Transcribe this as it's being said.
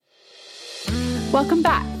Welcome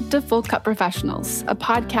back to Full Cup Professionals, a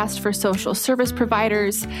podcast for social service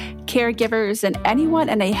providers, caregivers, and anyone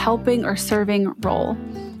in a helping or serving role.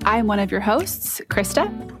 I'm one of your hosts, Krista.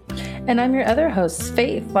 And I'm your other host,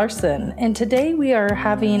 Faith Larson. And today we are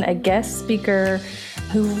having a guest speaker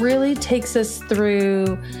who really takes us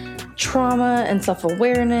through trauma and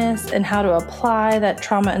self-awareness and how to apply that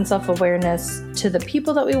trauma and self-awareness to the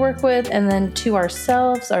people that we work with and then to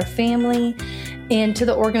ourselves, our family, and to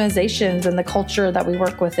the organizations and the culture that we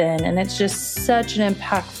work within. And it's just such an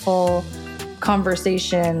impactful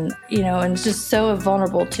conversation, and it's just so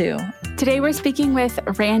vulnerable too. Today we're speaking with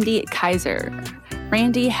Randy Kaiser.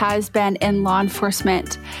 Randy has been in law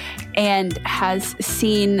enforcement and has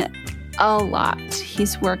seen a lot.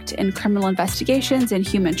 He's worked in criminal investigations and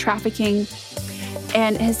human trafficking,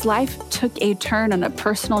 and his life took a turn on a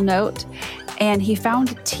personal note, and he found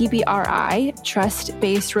TBRI,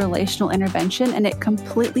 trust-based relational intervention, and it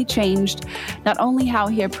completely changed not only how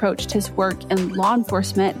he approached his work in law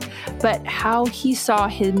enforcement, but how he saw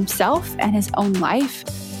himself and his own life,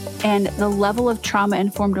 and the level of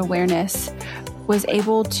trauma-informed awareness was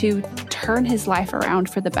able to turn his life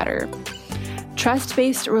around for the better.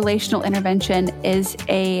 Trust-based relational intervention is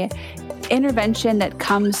an intervention that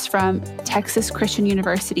comes from Texas Christian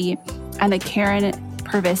University and the Karen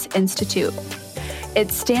Purvis Institute.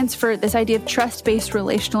 It stands for this idea of trust-based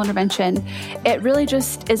relational intervention. It really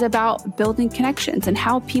just is about building connections and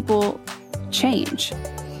how people change.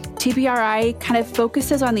 TBRI kind of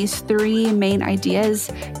focuses on these three main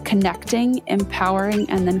ideas: connecting, empowering,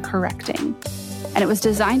 and then correcting. And it was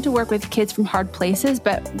designed to work with kids from hard places,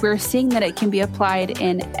 but we're seeing that it can be applied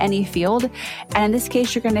in any field. And in this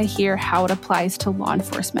case, you're going to hear how it applies to law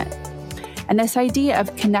enforcement. And this idea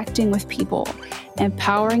of connecting with people,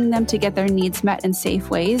 empowering them to get their needs met in safe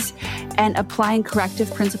ways, and applying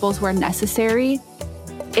corrective principles where necessary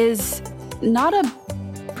is not a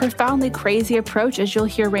profoundly crazy approach, as you'll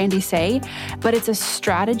hear Randy say, but it's a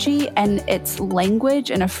strategy and it's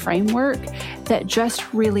language and a framework that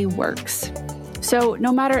just really works. So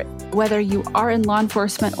no matter whether you are in law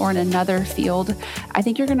enforcement or in another field, I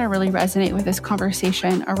think you're going to really resonate with this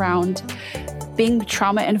conversation around being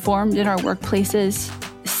trauma-informed in our workplaces,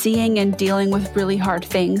 seeing and dealing with really hard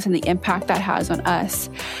things and the impact that has on us,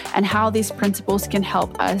 and how these principles can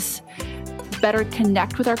help us better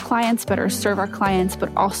connect with our clients, better serve our clients, but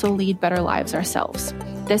also lead better lives ourselves.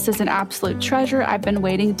 This is an absolute treasure. I've been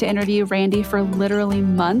waiting to interview Randy for literally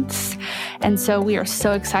months. And so we are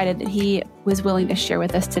so excited that he was willing to share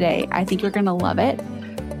with us today. I think you're going to love it.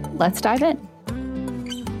 Let's dive in.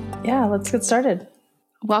 Yeah, let's get started.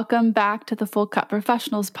 Welcome back to the Full Cup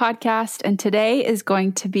Professionals podcast. And today is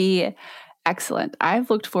going to be excellent.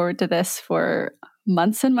 I've looked forward to this for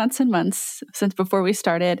months and months and months since before we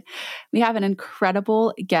started. We have an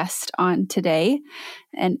incredible guest on today,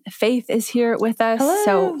 and Faith is here with us. Hello.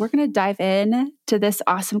 So we're going to dive in to this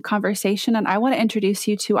awesome conversation. And I want to introduce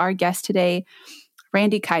you to our guest today,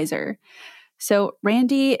 Randy Kaiser. So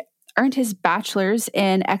Randy earned his bachelor's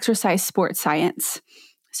in exercise sports science.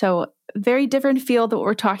 So very different field that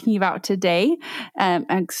we're talking about today.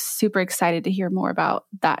 I'm super excited to hear more about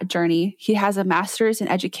that journey. He has a master's in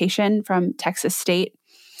education from Texas State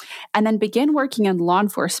and then began working in law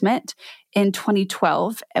enforcement in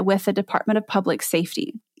 2012 with the Department of Public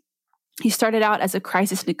Safety. He started out as a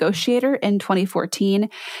crisis negotiator in 2014,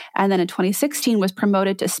 and then in 2016 was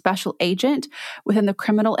promoted to special agent within the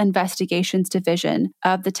Criminal Investigations Division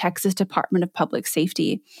of the Texas Department of Public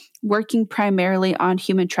Safety, working primarily on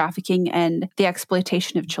human trafficking and the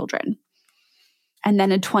exploitation of children. And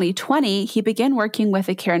then in 2020, he began working with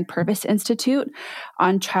the Karen Purvis Institute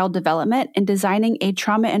on child development and designing a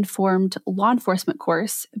trauma-informed law enforcement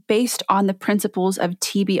course based on the principles of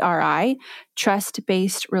TBRI,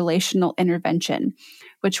 trust-based relational intervention,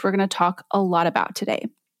 which we're going to talk a lot about today.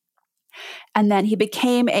 And then he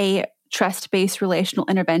became a trust-based relational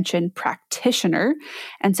intervention practitioner,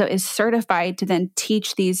 and so is certified to then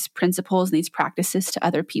teach these principles and these practices to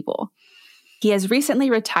other people. He has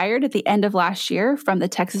recently retired at the end of last year from the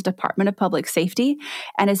Texas Department of Public Safety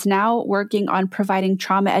and is now working on providing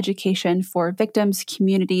trauma education for victims,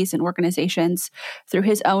 communities, and organizations through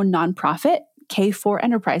his own nonprofit, K4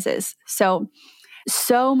 Enterprises.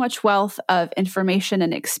 So much wealth of information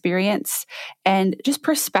and experience and just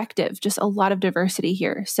perspective, just a lot of diversity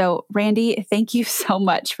here. So Randy, thank you so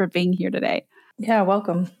much for being here today. Yeah,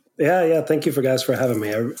 welcome. Yeah. Thank you guys for having me.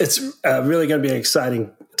 It's really going to be an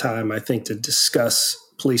exciting time, I think, to discuss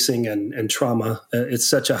policing and trauma. It's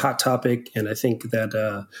such a hot topic, and I think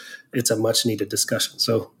that it's a much needed discussion.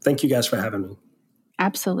 So thank you guys for having me.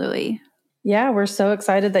 Absolutely. Yeah, we're so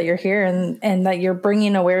excited that you're here and that you're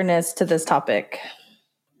bringing awareness to this topic.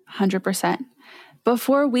 100%.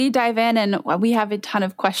 Before we dive in, and we have a ton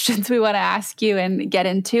of questions we want to ask you and get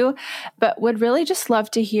into, but would really just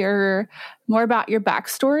love to hear more about your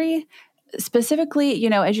backstory, specifically,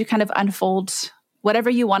 as you kind of unfold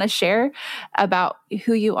whatever you want to share about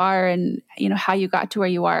who you are and, how you got to where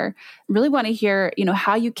you are. Really want to hear,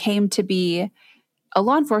 how you came to be a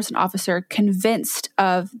law enforcement officer convinced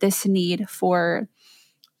of this need for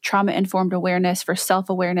trauma-informed awareness, for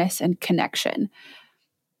self-awareness and connection.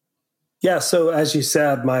 Yeah, so as you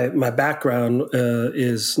said, my background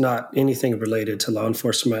is not anything related to law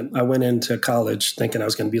enforcement. I went into college thinking I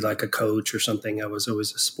was going to be like a coach or something. I was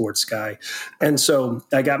always a sports guy. And so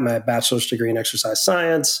I got my bachelor's degree in exercise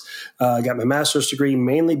science. I got my master's degree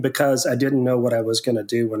mainly because I didn't know what I was going to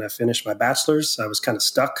do when I finished my bachelor's. I was kind of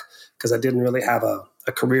stuck because I didn't really have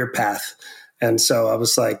a career path. And so I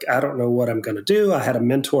was like, I don't know what I'm going to do. I had a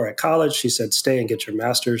mentor at college. She said, stay and get your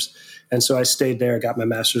master's. And so I stayed there, got my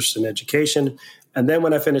master's in education. And then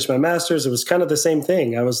when I finished my master's, it was kind of the same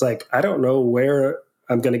thing. I was like, I don't know where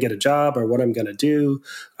I'm going to get a job or what I'm going to do.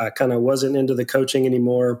 I kind of wasn't into the coaching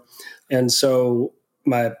anymore. And so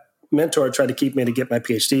my mentor tried to keep me to get my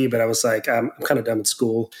PhD, but I was like, I'm kind of done with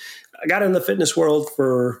school. I got in the fitness world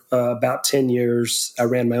for about 10 years. I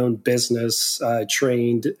ran my own business. I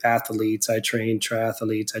trained athletes. I trained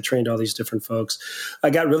triathletes. I trained all these different folks. I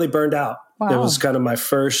got really burned out. Wow. It was kind of my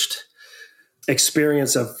first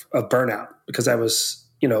experience of burnout because I was,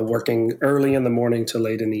 working early in the morning to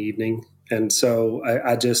late in the evening. And so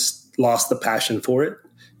I just lost the passion for it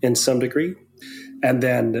in some degree. And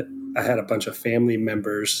then I had a bunch of family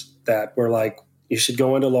members that were like, you should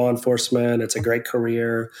go into law enforcement. It's a great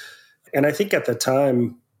career. And I think at the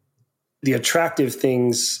time, the attractive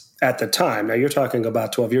things at the time, now you're talking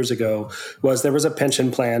about 12 years ago, was there was a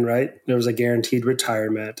pension plan, right? There was a guaranteed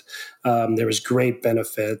retirement. There was great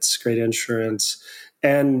benefits, great insurance.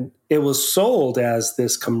 And it was sold as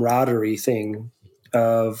this camaraderie thing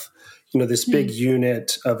of, this big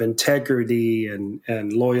unit of integrity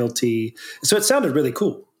and loyalty. So it sounded really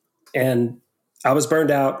cool. And I was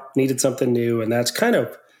burned out, needed something new. And that's kind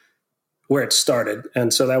of where it started.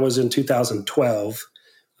 And so that was in 2012.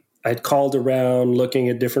 I'd called around looking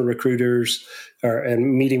at different recruiters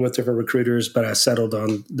and meeting with different recruiters, but I settled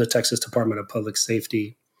on the Texas Department of Public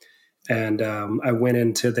Safety. And I went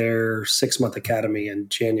into their 6-month academy in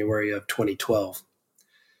January of 2012.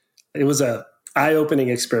 It was an eye-opening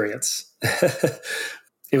experience.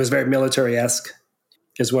 It was very military-esque.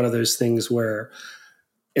 It's one of those things where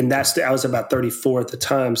I was about 34 at the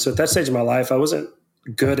time. So at that stage of my life, I wasn't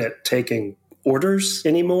good at taking orders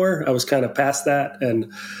anymore. I was kind of past that.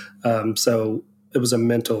 And so it was a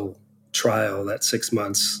mental trial, that 6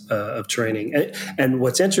 months of training. And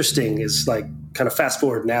what's interesting is like kind of fast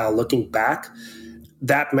forward now, looking back,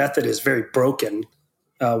 that method is very broken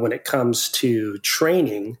when it comes to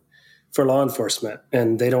training for law enforcement.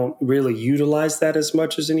 And they don't really utilize that as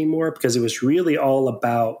much as anymore because it was really all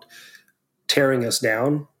about tearing us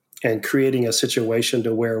down and creating a situation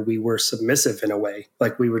to where we were submissive in a way,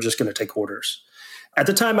 like we were just going to take orders. At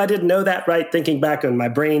the time, I didn't know that, right? Thinking back on my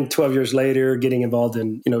brain 12 years later, getting involved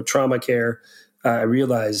in, trauma care, I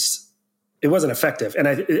realized it wasn't effective. And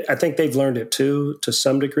I think they've learned it too, to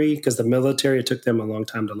some degree, because the military, it took them a long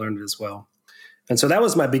time to learn it as well. And so that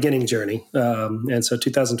was my beginning journey. And so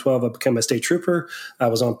 2012, I became a state trooper. I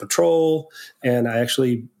was on patrol, and I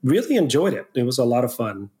actually really enjoyed it. It was a lot of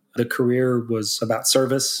fun. The career was about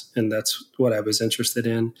service, and that's what I was interested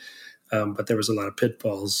in. But there was a lot of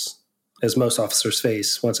pitfalls, as most officers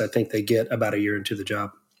face, once I think they get about a year into the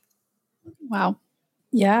job. Wow.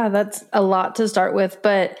 Yeah, that's a lot to start with.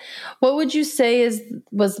 But what would you say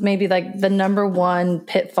was maybe like the number one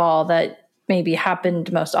pitfall that maybe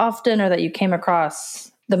happened most often or that you came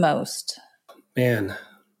across the most? Man,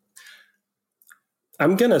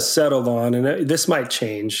 I'm going to settle on, and this might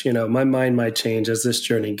change, my mind might change as this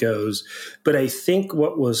journey goes. But I think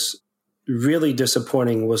what was really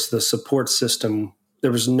disappointing was the support system.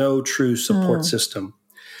 There was no true support system.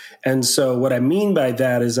 And so what I mean by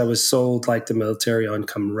that is I was sold like the military on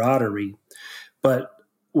camaraderie. But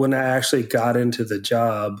when I actually got into the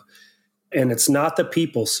job, and it's not the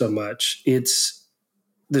people so much, it's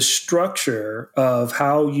the structure of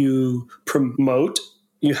how you promote,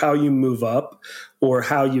 how you move up, or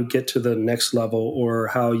how you get to the next level, or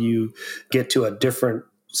how you get to a different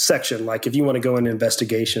section. Like if you want to go into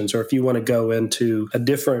investigations, or if you want to go into a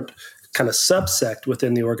different kind of subsect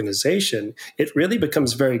within the organization, it really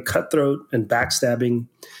becomes very cutthroat and backstabbing.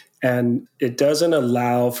 And it doesn't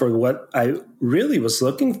allow for what I really was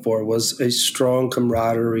looking for, was a strong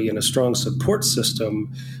camaraderie and a strong support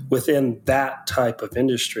system within that type of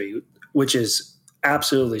industry, which is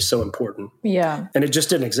absolutely so important. Yeah. And it just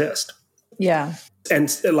didn't exist. Yeah.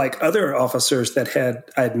 And like other officers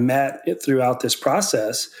that I'd met throughout this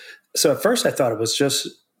process. So at first I thought it was just,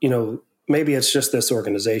 maybe it's just this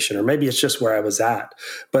organization, or maybe it's just where I was at.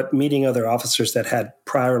 But meeting other officers that had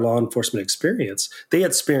prior law enforcement experience, they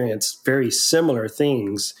experienced very similar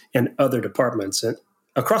things in other departments and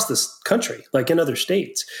across this country, like in other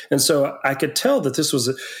states. And so I could tell that this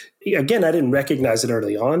was, again, I didn't recognize it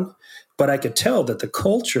early on, but I could tell that the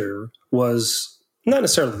culture was not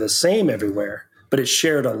necessarily the same everywhere, but it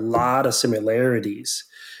shared a lot of similarities.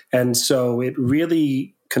 And so it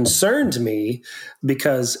really concerned me,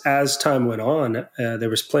 because as time went on, there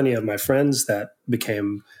was plenty of my friends that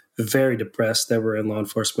became very depressed, that were in law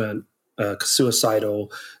enforcement, suicidal.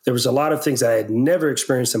 There was a lot of things that I had never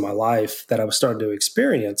experienced in my life that I was starting to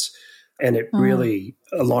experience. And it really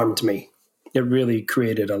alarmed me. It really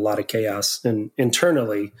created a lot of chaos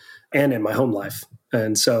internally and in my home life.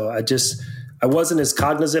 And so I wasn't as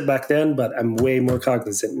cognizant back then, but I'm way more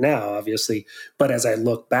cognizant now, obviously. But as I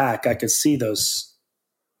look back, I could see the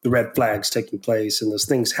red flags taking place and those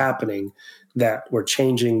things happening that were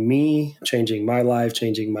changing me, changing my life,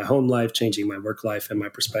 changing my home life, changing my work life and my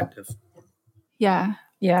perspective. Yeah.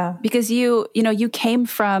 Yeah. Because you came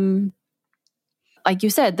from, like you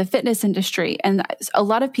said, the fitness industry. And a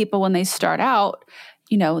lot of people, when they start out,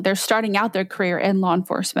 they're starting out their career in law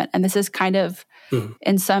enforcement. And this is kind of,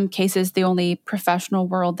 in some cases, the only professional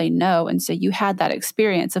world they know. And so you had that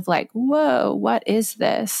experience of like, whoa, what is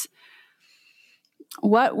this?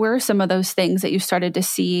 What were some of those things that you started to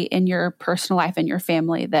see in your personal life and your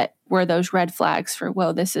family that were those red flags for,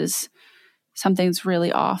 whoa, something's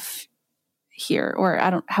really off here?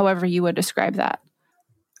 Or however you would describe that.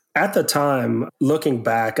 At the time, looking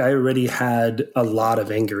back, I already had a lot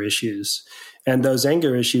of anger issues. And those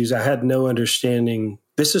anger issues, I had no understanding.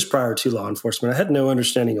 This is prior to law enforcement. I had no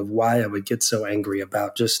understanding of why I would get so angry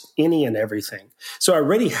about just any and everything. So I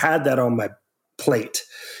already had that on my plate.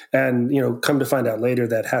 And, come to find out later,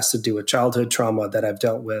 that has to do with childhood trauma that I've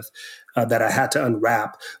dealt with, that I had to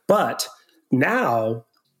unwrap. But now,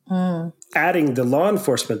 adding the law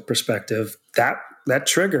enforcement perspective, that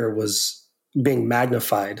trigger was being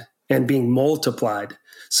magnified and being multiplied.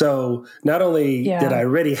 So not only did I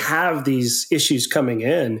already have these issues coming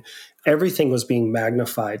in, everything was being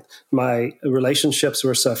magnified. My relationships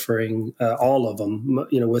were suffering, all of them,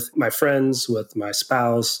 with my friends, with my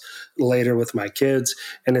spouse, later with my kids.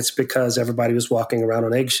 And it's because everybody was walking around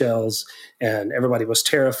on eggshells and everybody was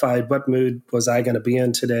terrified. What mood was I going to be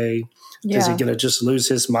in today? Yeah. Is he going to just lose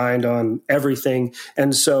his mind on everything?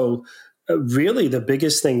 And so really, the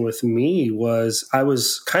biggest thing with me was I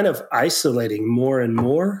was kind of isolating more and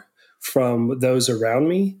more from those around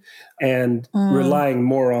me and relying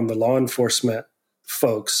more on the law enforcement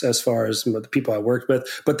folks as far as the people I worked with.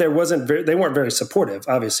 But they weren't very supportive,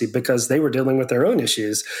 obviously, because they were dealing with their own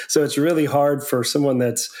issues. So it's really hard for someone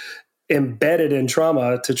that's embedded in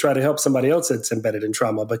trauma to try to help somebody else that's embedded in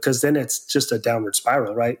trauma, because then it's just a downward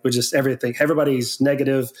spiral, right? With just everything. Everybody's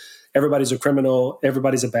negative. Everybody's a criminal.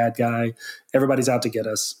 Everybody's a bad guy. Everybody's out to get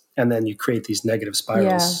us. And then you create these negative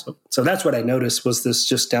spirals. Yeah. So that's what I noticed, was this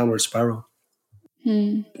just downward spiral.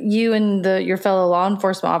 You and your fellow law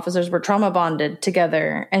enforcement officers were trauma bonded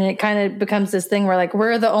together. And it kind of becomes this thing where like,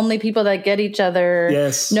 we're the only people that get each other.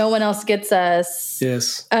 Yes. No one else gets us.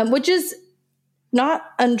 Yes. Which is not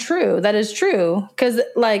untrue. That is true. Because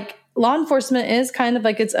like law enforcement is kind of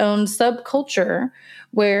like its own subculture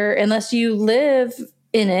where unless you live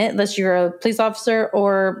in it, unless you're a police officer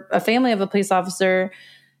or a family of a police officer,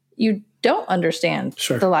 you don't understand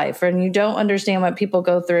the life and you don't understand what people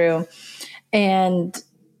go through. And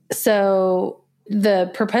so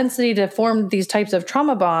the propensity to form these types of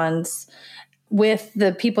trauma bonds with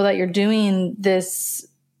the people that you're doing this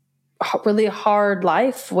really hard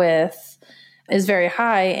life with is very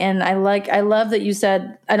high. And I love that you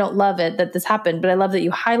said, I don't love it that this happened, but I love that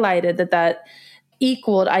you highlighted that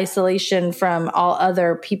equaled isolation from all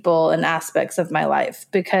other people and aspects of my life,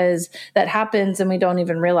 because that happens and we don't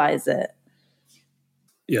even realize it.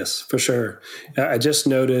 Yes, for sure. I just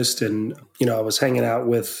noticed, and, I was hanging out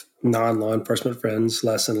with non-law enforcement friends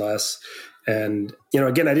less and less. And,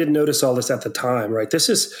 again, I didn't notice all this at the time, right? This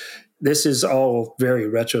is all very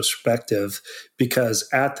retrospective, because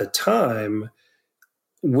at the time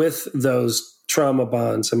with those trauma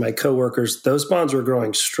bonds and my coworkers, those bonds were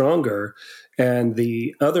growing stronger. and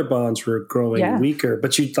the other bonds were growing weaker.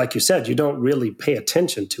 But you, like you said, you don't really pay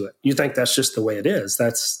attention to it. You think that's just the way it is.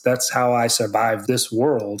 That's how I survive this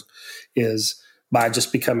world, is by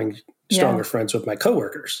just becoming stronger friends with my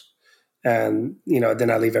coworkers. And,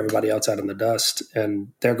 then I leave everybody else out in the dust, and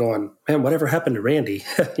they're going, man, whatever happened to Randy?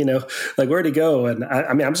 Like, where'd he go? And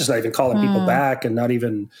I'm just not even calling people back and not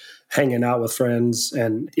even hanging out with friends.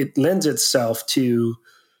 And it lends itself to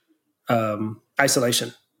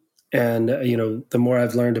isolation. And, the more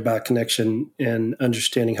I've learned about connection and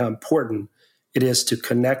understanding how important it is to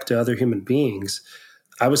connect to other human beings,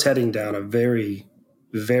 I was heading down a very,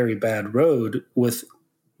 very bad road with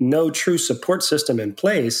no true support system in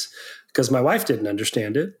place, because my wife didn't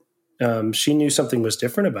understand it. She knew something was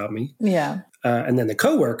different about me. Yeah. And then the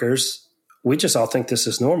coworkers, we just all think this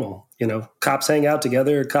is normal. Cops hang out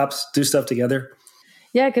together, cops do stuff together.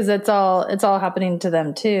 Yeah, because it's all happening to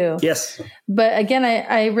them too. Yes. But again,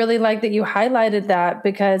 I really like that you highlighted that,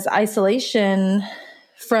 because isolation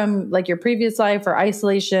from like your previous life, or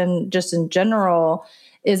isolation just in general,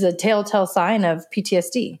 is a telltale sign of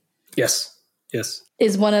PTSD. Yes.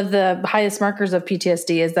 Is one of the highest markers of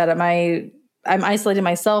PTSD, is that I'm isolating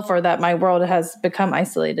myself, or that my world has become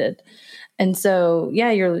isolated. And so,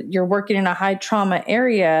 you're working in a high trauma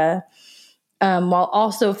area, while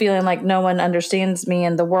also feeling like no one understands me,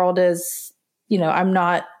 and the world is,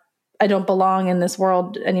 I don't belong in this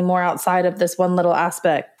world anymore outside of this one little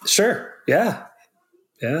aspect. Sure. Yeah.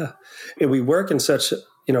 And we work in such a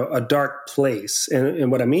dark place. And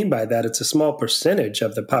what I mean by that, it's a small percentage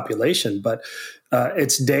of the population, but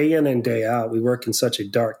it's day in and day out. We work in such a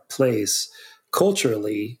dark place.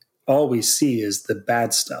 Culturally, all we see is the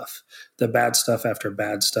bad stuff after bad stuff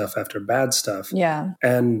after bad stuff. Yeah.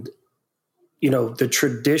 And, the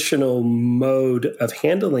traditional mode of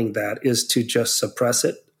handling that is to just suppress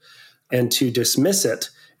it and to dismiss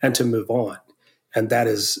it and to move on. And that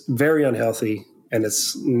is very unhealthy. And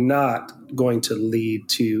it's not going to lead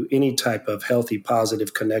to any type of healthy,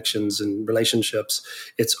 positive connections and relationships.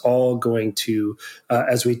 It's all going to,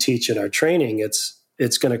 as we teach in our training,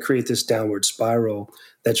 it's going to create this downward spiral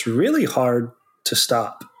that's really hard to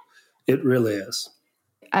stop. It really is.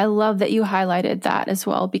 I love that you highlighted that as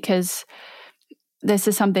well, because this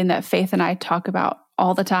is something that Faith and I talk about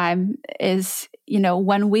all the time, is,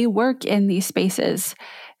 when we work in these spaces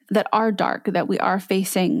that are dark, that we are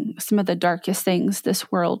facing some of the darkest things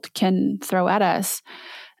this world can throw at us,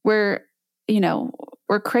 we're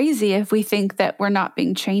crazy if we think that we're not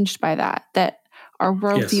being changed by that our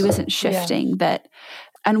worldview isn't shifting,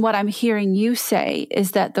 and what I'm hearing you say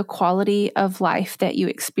is that the quality of life that you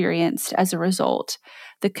experienced as a result,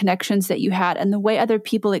 the connections that you had, and the way other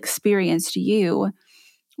people experienced you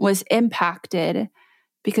was impacted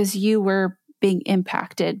because you were being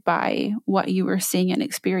impacted by what you were seeing and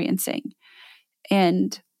experiencing.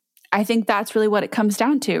 And I think that's really what it comes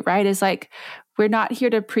down to, right? Is like, we're not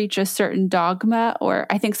here to preach a certain dogma, or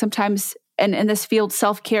I think sometimes in this field,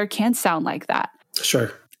 self-care can sound like that.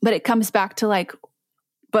 Sure. But it comes back to like,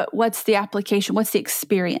 but what's the application? What's the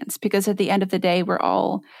experience? Because at the end of the day, we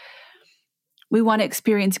want to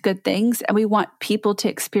experience good things, and we want people to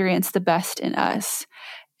experience the best in us.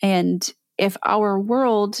 And if our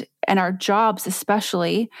world and our jobs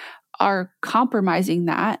especially are compromising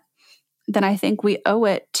that, then I think we owe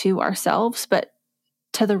it to ourselves, but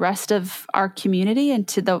to the rest of our community and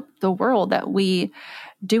to the world, that we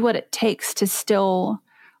do what it takes to still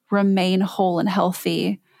remain whole and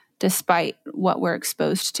healthy despite what we're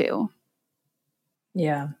exposed to.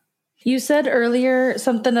 Yeah. You said earlier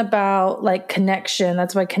something about like connection.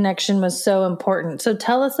 That's why connection was so important. So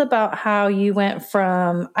tell us about how you went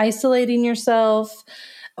from isolating yourself,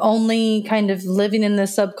 only kind of living in the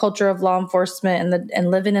subculture of law enforcement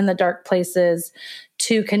and living in the dark places,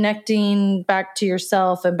 to connecting back to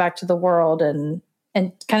yourself and back to the world, and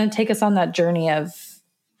kind of take us on that journey of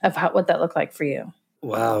what that looked like for you.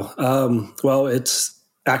 Wow. Well, it's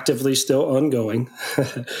actively still ongoing,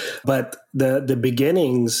 but the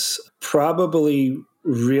beginnings probably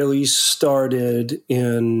really started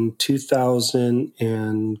in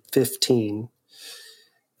 2015.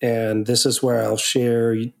 And this is where I'll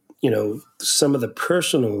share, some of the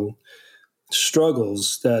personal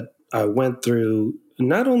struggles that I went through,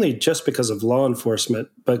 not only just because of law enforcement,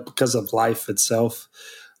 but because of life itself.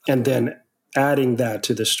 And then adding that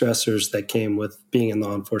to the stressors that came with being in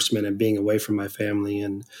law enforcement and being away from my family.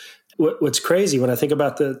 And what's crazy when I think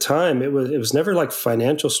about the time, it was never like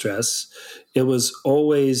financial stress. It was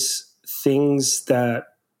always things that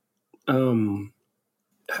I don't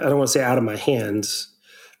want to say out of my hands,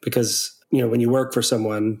 because when you work for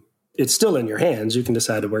someone, it's still in your hands. You can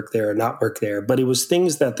decide to work there or not work there. But it was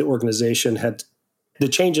things that the organization had, the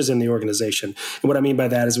changes in the organization. And what I mean by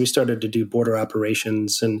that is we started to do border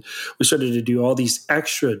operations, and we started to do all these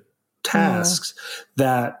extra tasks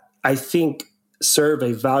that I think serve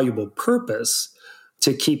a valuable purpose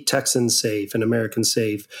to keep Texans safe and Americans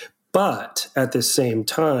safe. But at the same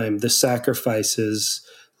time, the sacrifices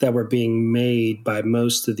that were being made by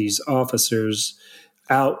most of these officers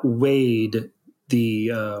outweighed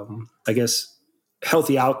the,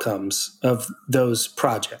 healthy outcomes of those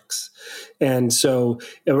projects. And so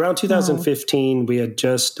around 2015, we had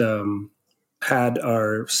just had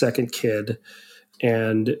our second kid.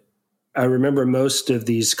 And I remember most of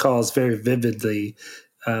these calls very vividly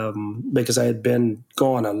because I had been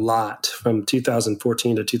gone a lot from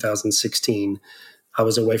 2014 to 2016. I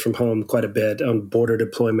was away from home quite a bit on border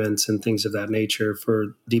deployments and things of that nature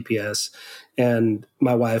for DPS. And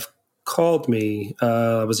my wife called me.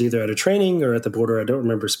 I was either at a training or at the border. I don't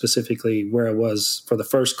remember specifically where I was for the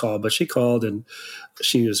first call, but she called and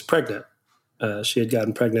she was pregnant. She had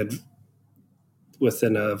gotten pregnant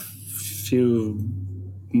within a few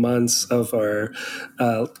months of our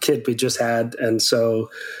kid we just had. And so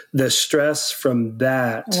the stress from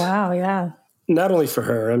that. Wow, yeah. Not only for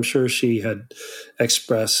her, I'm sure she had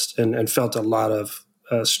expressed and felt a lot of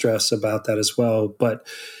stress about that as well. But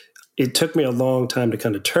it took me a long time to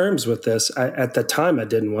come to terms with this. At the time, I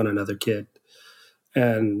didn't want another kid.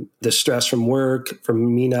 And the stress from work,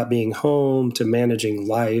 from me not being home to managing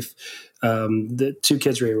life, the two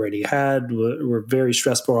kids we already had were very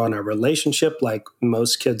stressful on our relationship, like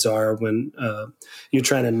most kids are when you're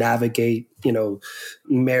trying to navigate,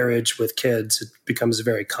 marriage with kids. It becomes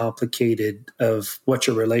very complicated of what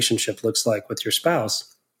your relationship looks like with your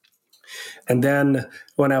spouse. And then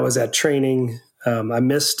when I was at training, I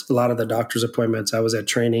missed a lot of the doctor's appointments. I was at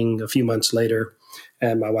training a few months later,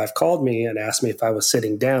 and my wife called me and asked me if I was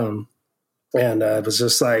sitting down. And I was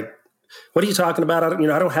just like, what are you talking about? I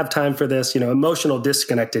don't have time for this, emotional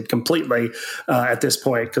disconnected completely at this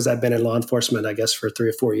point, because I've been in law enforcement, I guess, for 3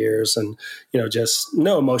 or 4 years and, just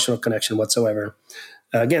no emotional connection whatsoever.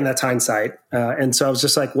 Again, that's hindsight. And so I was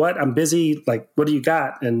just like, what? I'm busy. Like, what do you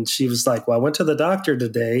got? And she was like, well, I went to the doctor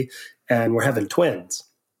today and we're having twins.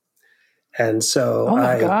 And so oh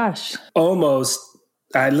my gosh,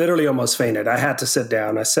 I literally almost fainted. I had to sit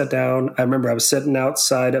down. I sat down. I remember I was sitting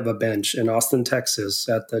outside of a bench in Austin, Texas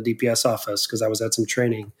at the DPS office because I was at some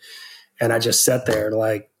training. And I just sat there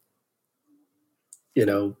like, in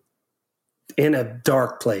a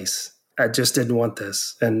dark place. I just didn't want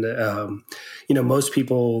this. And, most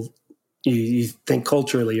people, you think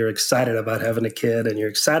culturally you're excited about having a kid and you're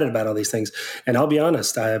excited about all these things. And I'll be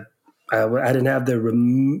honest, I didn't have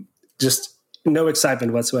just no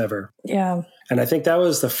excitement whatsoever. Yeah. And I think that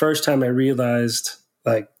was the first time I realized,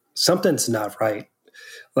 like, something's not right.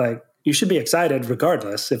 Like, you should be excited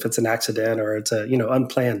regardless if it's an accident or it's a,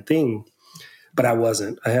 unplanned thing. But I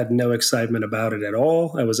wasn't. I had no excitement about it at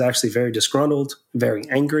all. I was actually very disgruntled, very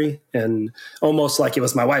angry, and almost like it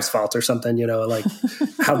was my wife's fault or something, like,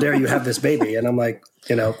 how dare you have this baby? And I'm like,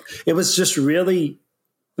 it was just really,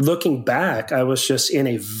 looking back, I was just in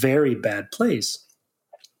a very bad place.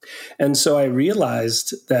 And so I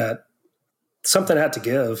realized that something had to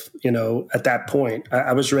give, at that point.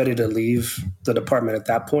 I was ready to leave the department at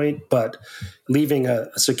that point, but leaving a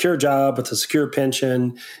secure job with a secure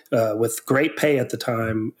pension, with great pay at the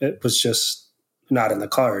time, it was just not in the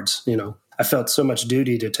cards. I felt so much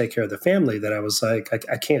duty to take care of the family that I was like,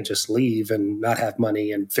 I can't just leave and not have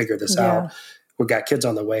money and figure this out. We've got kids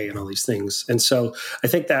on the way and all these things. And so I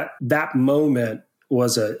think that moment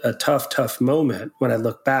was a tough moment when I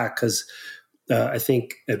look back, because I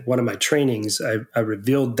think at one of my trainings, I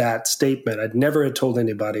revealed that statement. I'd never had told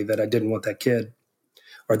anybody that I didn't want that kid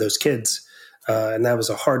or those kids. And that was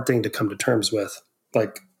a hard thing to come to terms with.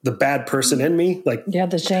 Like, the bad person in me, like,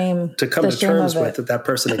 the shame, to come to terms with that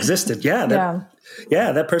person existed.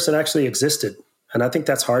 That person actually existed. And I think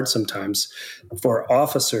that's hard sometimes for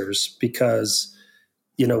officers because,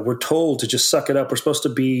 we're told to just suck it up. We're supposed to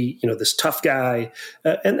be, this tough guy.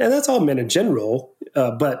 And that's all men in general.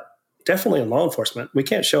 But definitely in law enforcement, we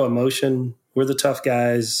can't show emotion. We're the tough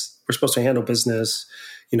guys. We're supposed to handle business.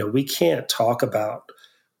 We can't talk about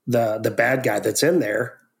the bad guy that's in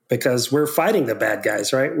there because we're fighting the bad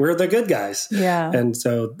guys, right? We're the good guys. Yeah. And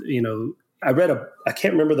so, I read I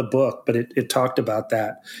can't remember the book, but it talked about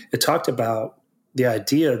that. It talked about the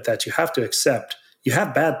idea that you have to accept you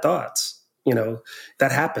have bad thoughts,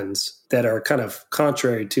 that happens that are kind of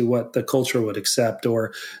contrary to what the culture would accept,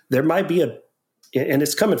 or there might be and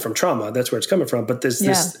it's coming from trauma. That's where it's coming from. But there's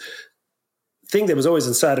this thing that was always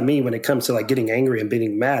inside of me when it comes to like getting angry and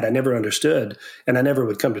being mad. I never understood, and I never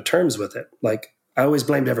would come to terms with it. Like I always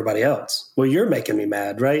blamed everybody else. Well, you're making me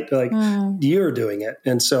mad, right? Like you're doing it.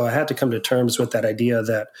 And so I had to come to terms with that idea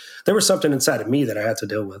that there was something inside of me that I had to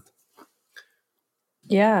deal with.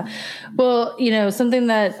 Yeah. Well, something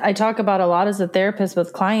that I talk about a lot as a therapist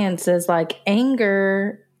with clients is like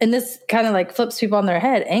anger, and this kind of like flips people on their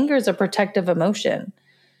head. Anger is a protective emotion.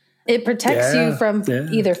 It protects you from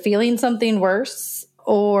either feeling something worse,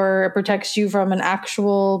 or it protects you from an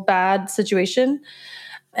actual bad situation.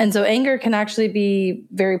 And so anger can actually be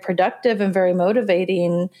very productive and very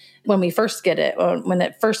motivating when we first get it, or when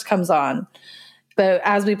it first comes on. But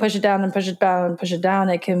as we push it down and push it down and push it down,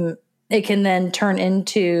 it can then turn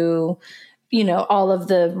into, all of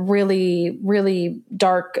the really, really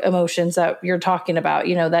dark emotions that you're talking about,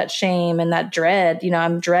 that shame and that dread.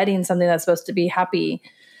 I'm dreading something that's supposed to be happy.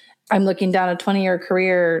 I'm looking down a 20-year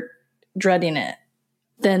career, dreading it.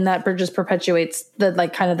 Then that just perpetuates the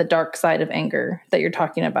like kind of the dark side of anger that you're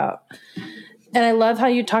talking about. And I love how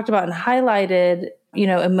you talked about and highlighted,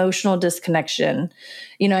 emotional disconnection.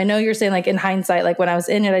 I know you're saying like in hindsight, like when I was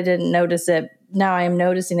in it, I didn't notice it. Now I am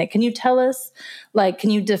noticing it. Can you tell us, like, can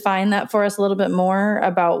you define that for us a little bit more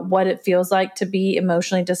about what it feels like to be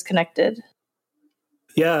emotionally disconnected?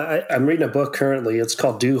 Yeah, I'm reading a book currently. It's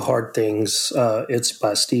called Do Hard Things. It's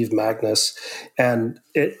by Steve Magnus. And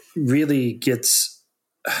it really gets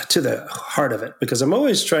to the heart of it, because I'm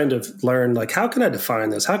always trying to learn, like, how can I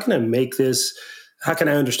define this? How can I make this? How can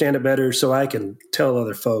I understand it better so I can tell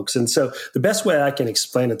other folks? And so the best way I can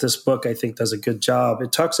explain it, this book, I think, does a good job.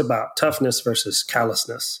 It talks about toughness versus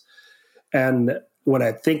callousness. And when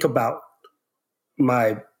I think about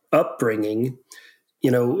my upbringing,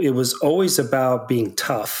 it was always about being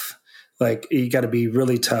tough. Like, you got to be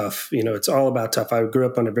really tough. It's all about tough. I grew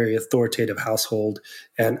up in a very authoritative household,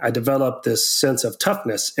 and I developed this sense of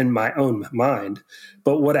toughness in my own mind.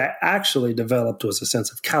 But what I actually developed was a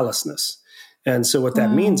sense of callousness. And so what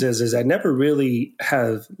that means is I never really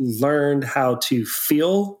have learned how to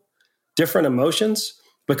feel different emotions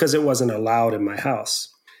because it wasn't allowed in my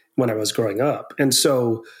house when I was growing up. And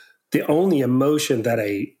so the only emotion that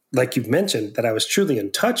like you've mentioned, that I was truly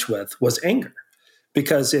in touch with was anger,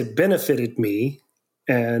 because it benefited me.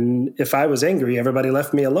 And if I was angry, everybody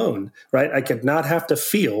left me alone, right? I could not have to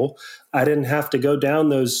feel. I didn't have to go down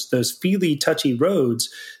those feely, touchy roads,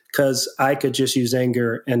 because I could just use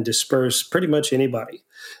anger and disperse pretty much anybody.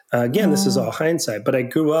 Again, this is all hindsight, but I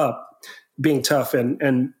grew up being tough.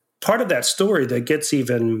 And part of that story that gets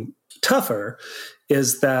even tougher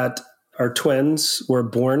is that our twins were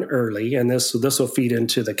born early, and this will feed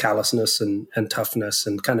into the callousness and toughness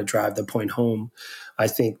and kind of drive the point home, I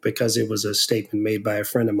think, because it was a statement made by a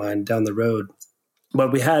friend of mine down the road.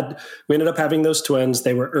 But we ended up having those twins.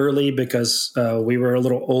 They were early because we were a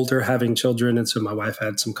little older having children, and so my wife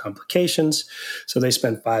had some complications. So they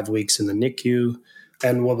spent 5 weeks in the NICU.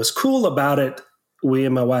 And what was cool about it, we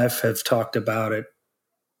and my wife have talked about it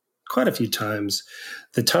quite a few times.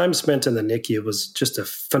 The time spent in the NICU was just a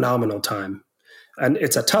phenomenal time. And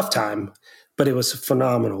it's a tough time, but it was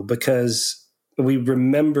phenomenal because we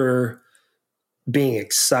remember being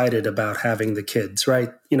excited about having the kids, right?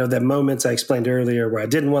 The moments I explained earlier where I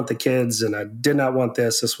didn't want the kids and I did not want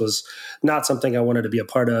this. This was not something I wanted to be a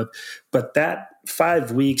part of. But that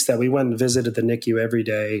 5 weeks that we went and visited the NICU every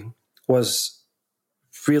day was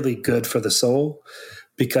really good for the soul,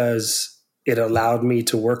 because it allowed me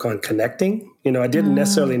to work on connecting. I didn't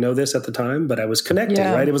necessarily know this at the time, but I was connecting,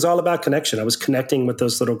 right? It was all about connection. I was connecting with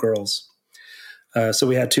those little girls. So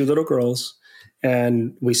we had 2 little girls,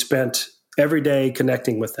 and we spent every day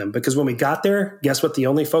connecting with them, because when we got there, guess what the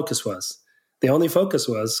only focus was? The only focus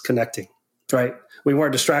was connecting, right? We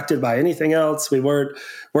weren't distracted by anything else. We weren't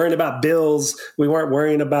worrying about bills. We weren't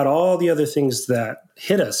worrying about all the other things that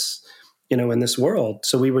hit us, in this world.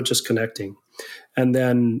 So we were just connecting. And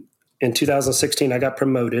then in 2016, I got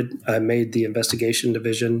promoted. I made the investigation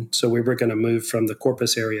division. So we were going to move from the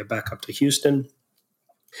Corpus area back up to Houston.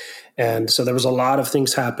 And so there was a lot of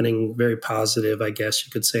things happening, very positive, I guess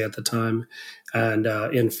you could say at the time. And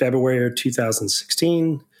in February of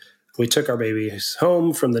 2016, we took our babies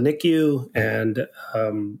home from the NICU, and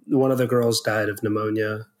one of the girls died of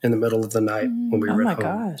pneumonia in the middle of the night when we were at home.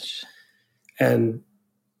 Oh my gosh. And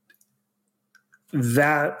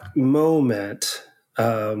that moment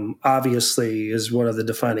obviously is one of the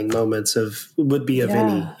defining moments of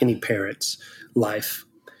any parent's life.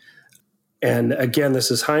 And again,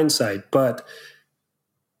 this is hindsight, but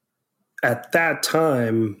at that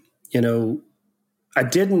time, I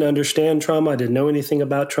didn't understand trauma. I didn't know anything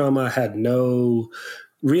about trauma. I had no,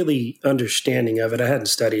 really understanding of it. I hadn't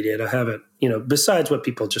studied it. I haven't, besides what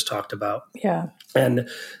people just talked about. Yeah. And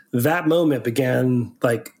that moment began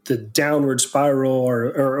like the downward spiral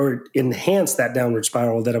or enhanced that downward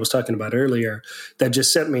spiral that I was talking about earlier that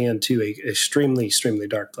just sent me into a extremely, extremely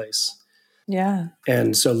dark place. Yeah.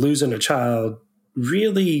 And so losing a child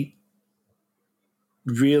really,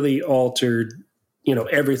 really altered,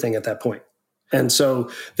 everything at that point. And so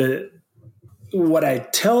what I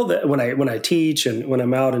tell that when I teach and when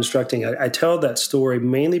I'm out instructing, I tell that story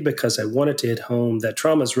mainly because I wanted to hit home that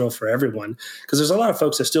trauma is real for everyone. Because there's a lot of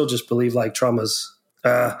folks that still just believe like trauma's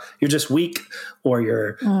you're just weak or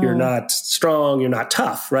you're not strong, you're not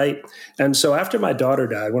tough, right? And so after my daughter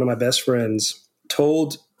died, one of my best friends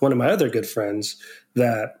told one of my other good friends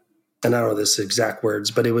that, and I don't know this exact words,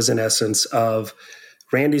 but it was in essence of,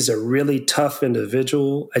 Randy's a really tough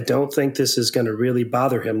individual. I don't think this is going to really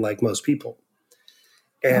bother him like most people.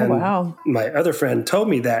 And my other friend told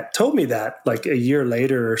me that like a year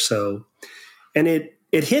later or so. And it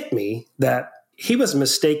hit me that he was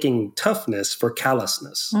mistaking toughness for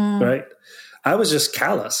callousness, right? I was just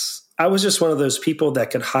callous. I was just one of those people that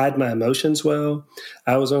could hide my emotions well.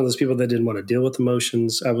 I was one of those people that didn't want to deal with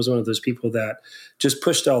emotions. I was one of those people that just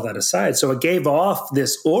pushed all that aside. So it gave off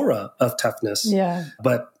this aura of toughness. Yeah.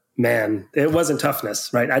 But man, it wasn't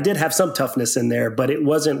toughness, right? I did have some toughness in there, but it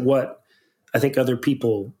wasn't what I think other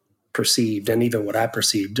people perceived and even what I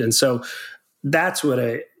perceived. And so that's what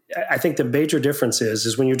I think the major difference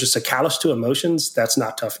is when you're just a callous to emotions, that's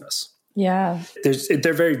not toughness. Yeah.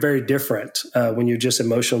 They're very, very different when you're just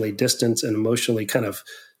emotionally distant and emotionally kind of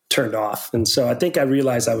turned off. And so I think I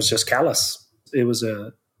realized I was just callous. It was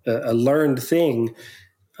a learned thing,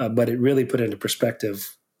 but it really put into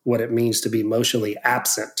perspective what it means to be emotionally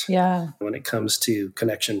absent when it comes to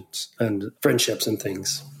connections and friendships and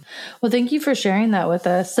things. Well, thank you for sharing that with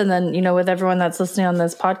us. And then, with everyone that's listening on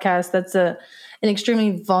this podcast, that's an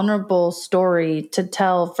extremely vulnerable story to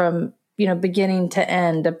tell from, beginning to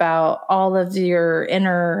end about all of your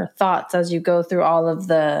inner thoughts as you go through all of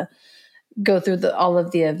the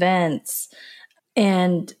events.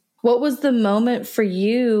 And what was the moment for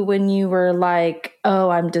you when you were like,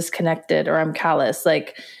 oh, I'm disconnected or I'm callous?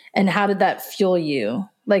 Like, and how did that fuel you?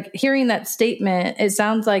 Like hearing that statement, it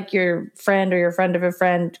sounds like your friend or your friend of a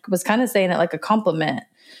friend was kind of saying it like a compliment.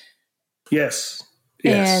 Yes.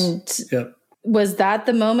 And was that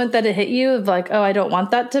the moment that it hit you of like, oh, I don't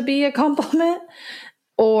want that to be a compliment?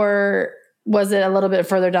 Or was it a little bit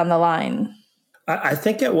further down the line? I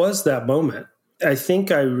think it was that moment. I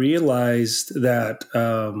think I realized that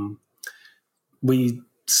we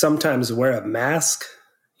sometimes wear a mask,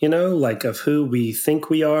 like of who we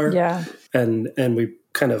think we are. Yeah. And we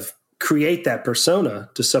kind of create that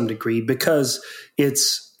persona to some degree because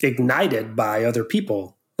it's ignited by other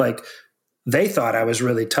people. Like they thought I was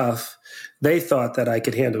really tough. They thought that I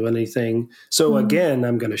could handle anything. So again,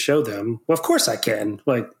 I'm going to show them, well, of course I can.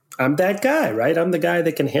 Like I'm that guy, right? I'm the guy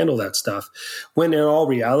that can handle that stuff. When in all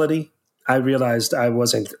reality, I realized I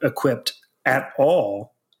wasn't equipped at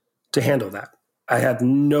all to handle that. I had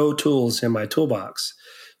no tools in my toolbox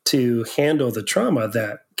to handle the trauma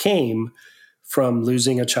that came from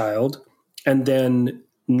losing a child and then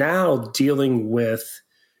now dealing with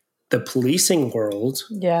the policing world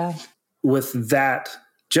with that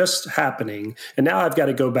just happening. And now I've got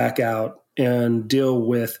to go back out and deal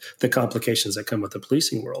with the complications that come with the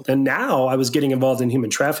policing world. And now I was getting involved in human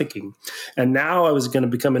trafficking. And now I was going to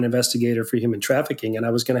become an investigator for human trafficking. And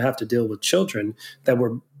I was going to have to deal with children that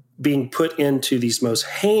were being put into these most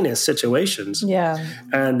heinous situations. Yeah.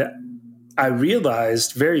 And I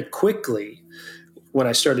realized very quickly when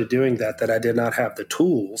I started doing that I did not have the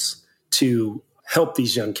tools to help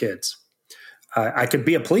these young kids. I could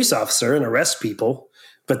be a police officer and arrest people,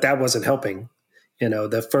 but that wasn't helping.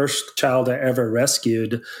 The first child I ever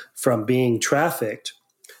rescued from being trafficked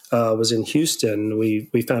was in Houston. We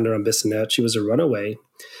found her on Bissonnette. She was a runaway.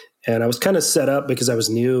 And I was kind of set up because I was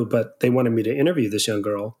new, but they wanted me to interview this young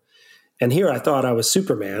girl. And here I thought I was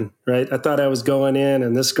Superman, right? I thought I was going in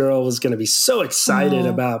and this girl was going to be so excited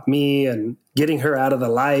about me and getting her out of the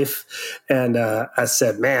life. And I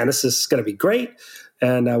said, man, this is going to be great.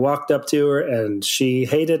 And I walked up to her and she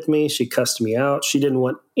hated me. She cussed me out. She didn't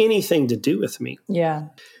want anything to do with me. Yeah.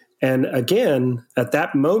 And again, at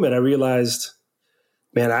that moment, I realized,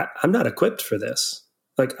 man, I'm not equipped for this.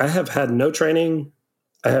 Like I have had no training.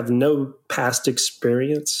 I have no past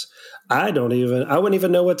experience. I wouldn't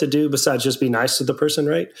even know what to do besides just be nice to the person,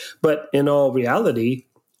 right? But in all reality,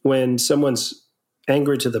 when someone's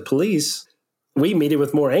angry to the police, we meet it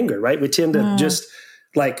with more anger, right? We tend to just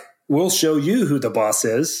like, we'll show you who the boss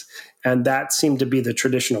is. And that seemed to be the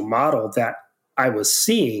traditional model that I was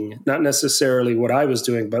seeing, not necessarily what I was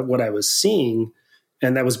doing, but what I was seeing,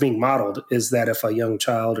 and that was being modeled, is that if a young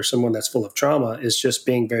child or someone that's full of trauma is just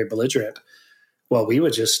being very belligerent, well, we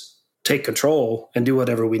would just take control and do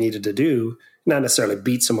whatever we needed to do, not necessarily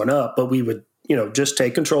beat someone up, but we would, just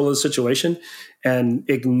take control of the situation and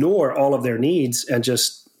ignore all of their needs and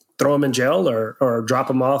just throw them in jail or drop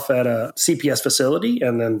them off at a CPS facility.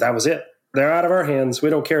 And then that was it. They're out of our hands. We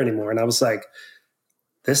don't care anymore. And I was like,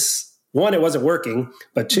 one, it wasn't working,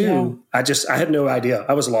 but two, I had no idea.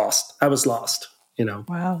 I was lost.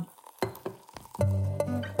 Wow.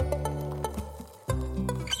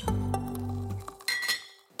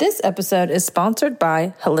 This episode is sponsored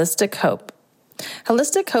by Holistic Hope.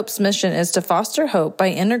 Holistic Hope's mission is to foster hope by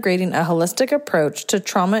integrating a holistic approach to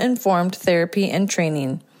trauma-informed therapy and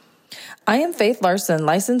training. I am Faith Larson,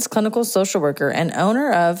 licensed clinical social worker and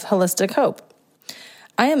owner of Holistic Hope.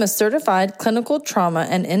 I am a certified clinical trauma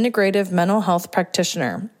and integrative mental health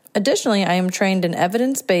practitioner. Additionally, I am trained in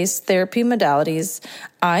evidence-based therapy modalities,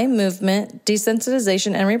 eye movement,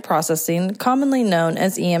 desensitization and reprocessing, commonly known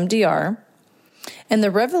as EMDR, and the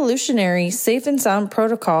revolutionary Safe and Sound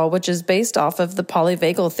protocol, which is based off of the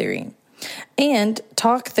polyvagal theory, and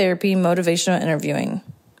talk therapy motivational interviewing.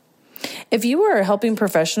 If you are a helping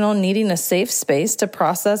professional needing a safe space to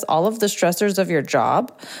process all of the stressors of your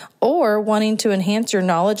job, or wanting to enhance your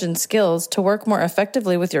knowledge and skills to work more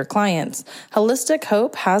effectively with your clients, Holistic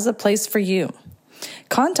Hope has a place for you.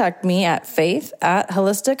 Contact me at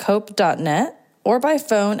faith@holistichope.net or by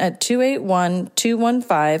phone at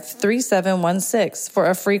 281-215-3716 for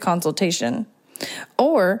a free consultation.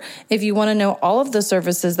 Or if you want to know all of the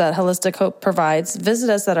services that Holistic Hope provides, visit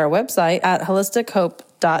us at our website at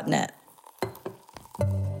holistichope.net.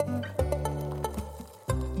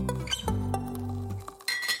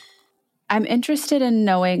 I'm interested in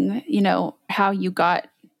knowing, how you got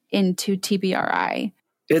into TBRI.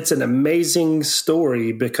 It's an amazing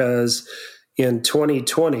story because in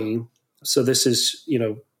 2020, so this is,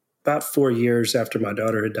 about 4 years after my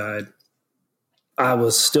daughter had died, I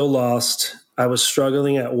was still lost. I was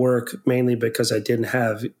struggling at work mainly because I didn't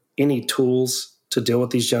have any tools to deal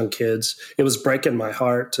with these young kids. It was breaking my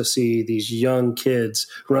heart to see these young kids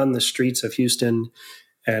run the streets of Houston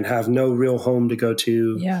and have no real home to go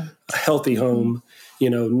to, a healthy home.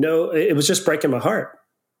 It was just breaking my heart.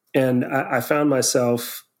 And I found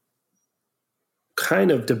myself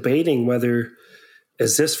kind of debating whether,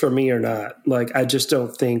 is this for me or not? Like, I just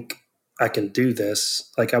don't think I can do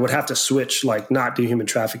this. Like, I would have to switch, not do human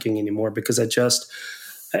trafficking anymore because I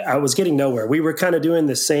was getting nowhere. We were kind of doing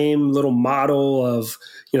the same little model of,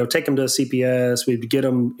 take them to a CPS, we'd get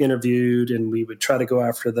them interviewed, and we would try to go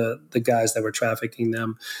after the guys that were trafficking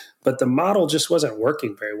them. But the model just wasn't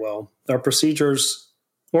working very well. Our procedures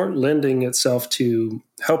weren't lending itself to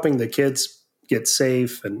helping the kids get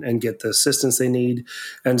safe and get the assistance they need.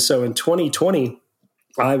 And so in 2020,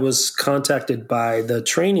 I was contacted by the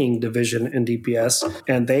training division in DPS,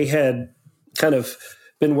 and they had kind of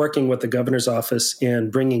been working with the governor's office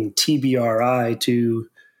in bringing TBRI to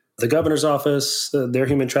the governor's office, their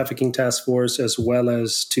human trafficking task force, as well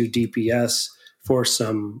as to DPS for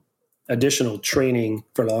some additional training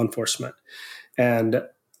for law enforcement. And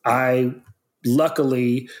I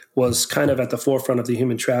luckily was kind of at the forefront of the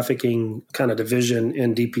human trafficking kind of division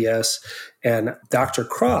in DPS. And Dr.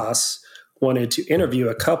 Cross wanted to interview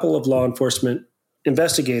a couple of law enforcement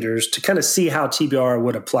investigators to kind of see how TBR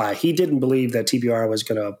would apply. He didn't believe that TBR was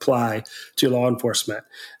going to apply to law enforcement.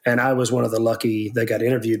 And I was one of the lucky that got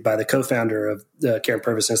interviewed by the co-founder of the Care and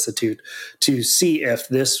Purpose Institute to see if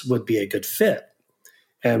this would be a good fit.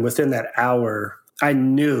 And within that hour, I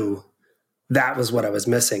knew that was what I was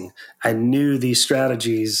missing. I knew these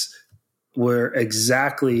strategies were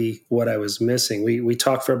exactly what I was missing. We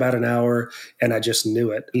talked for about an hour and I just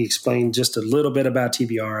knew it. He explained just a little bit about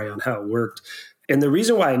TBRI on how it worked. And the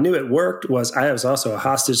reason why I knew it worked was I was also a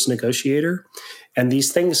hostage negotiator. And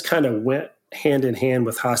these things kind of went hand in hand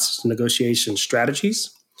with hostage negotiation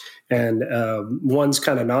strategies. And one's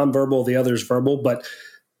kind of nonverbal, the other's verbal, but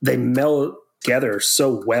they meld together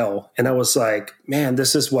so well. And I was like, man,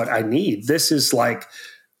 this is what I need. This is like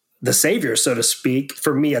the savior, so to speak,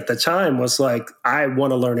 for me at the time. Was like, I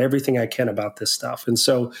want to learn everything I can about this stuff. And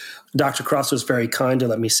so Dr. Cross was very kind to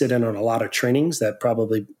let me sit in on a lot of trainings that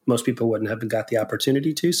probably most people wouldn't have got the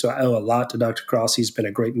opportunity to. So I owe a lot to Dr. Cross. He's been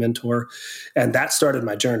a great mentor. And that started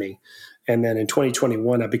my journey. And then in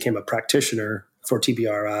 2021, I became a practitioner for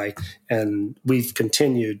TBRI. And we've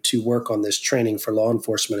continued to work on this training for law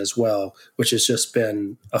enforcement as well, which has just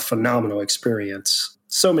been a phenomenal experience.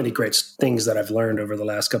 So many great things that I've learned over the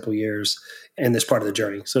last couple of years in this part of the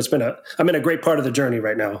journey. So I'm in a great part of the journey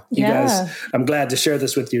right now. You guys, I'm glad to share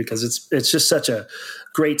this with you because it's just such a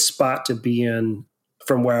great spot to be in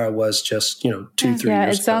from where I was just, 2-3 years ago.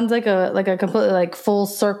 It sounds like a completely like full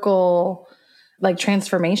circle, like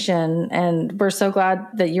transformation. And we're so glad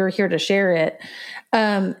that you're here to share it.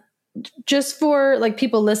 Just for like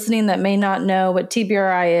people listening that may not know what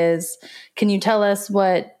TBRI is, can you tell us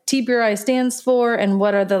what TBRI stands for and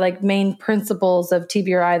what are the like main principles of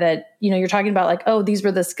TBRI that, you're talking about like, oh, these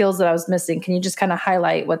were the skills that I was missing. Can you just kind of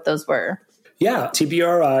highlight what those were? Yeah,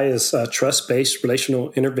 TBRI is trust-based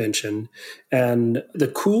relational intervention. And the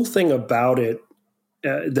cool thing about it,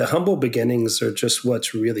 the humble beginnings are just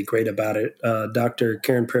what's really great about it. Dr.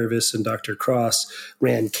 Karen Purvis and Dr. Cross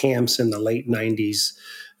ran camps in the late 90s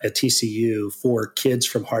at TCU for kids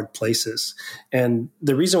from hard places. And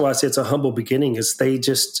the reason why I say it's a humble beginning is they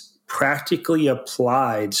just practically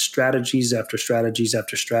applied strategies after strategies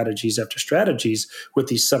after strategies after strategies with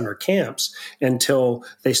these summer camps until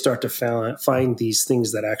they start to find these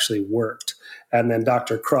things that actually worked. And then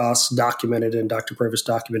Dr. Cross documented and Dr. Purvis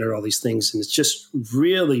documented all these things. And it's just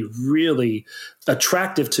really, really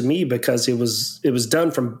attractive to me because it was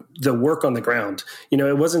done from the work on the ground.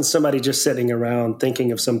 It wasn't somebody just sitting around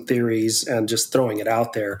thinking of some theories and just throwing it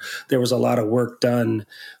out there. There was a lot of work done,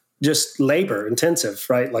 just labor intensive,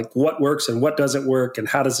 right? Like what works and what doesn't work and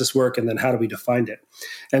how does this work? And then how do we define it?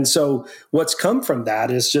 And so what's come from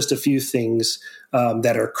that is just a few things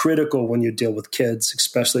that are critical when you deal with kids,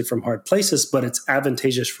 especially from hard places, but it's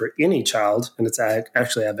advantageous for any child. And it's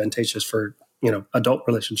actually advantageous for, adult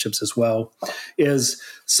relationships as well, is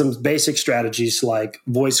some basic strategies like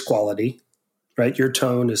voice quality, right? Your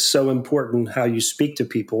tone is so important, how you speak to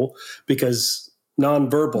people, because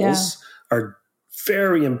nonverbals are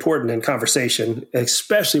very important in conversation,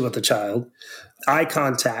 especially with a child. Eye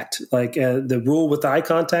contact, like the rule with eye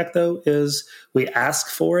contact, though, is we ask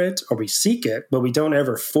for it or we seek it, but we don't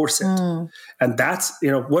ever force it. And that's,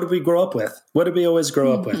 what did we grow up with? What did we always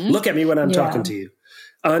grow up with? Look at me when I'm talking to you.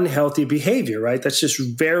 Unhealthy behavior, right? That's just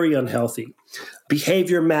very unhealthy.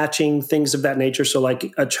 Behavior matching, things of that nature. So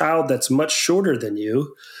like a child that's much shorter than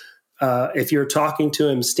you, if you're talking to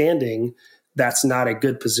him standing, that's not a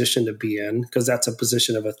good position to be in because that's a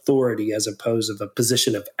position of authority as opposed to a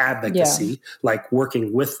position of advocacy, like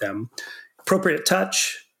working with them. Appropriate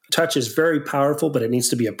touch. Touch is very powerful, but it needs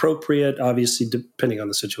to be appropriate, obviously, depending on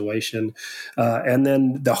the situation. And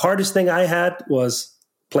then the hardest thing I had was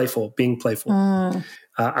being playful.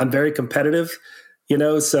 I'm very competitive,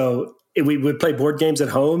 so we would play board games at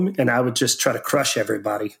home and I would just try to crush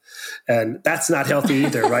everybody. And that's not healthy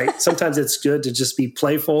either, right? Sometimes it's good to just be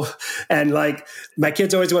playful. And like my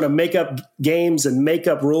kids always want to make up games and make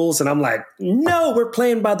up rules. And I'm like, no, we're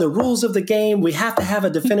playing by the rules of the game. We have to have a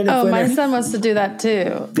definitive winner. My son wants to do that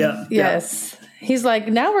too. Yeah. Yes. Yeah. He's like,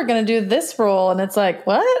 now we're going to do this rule. And it's like,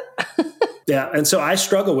 what? Yeah. And so I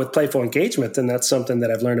struggle with playful engagement. And that's something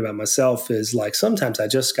that I've learned about myself is like, sometimes I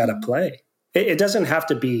just got to play. It doesn't have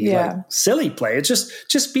to be like silly play. It's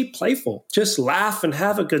just be playful. Just laugh and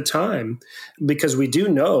have a good time because we do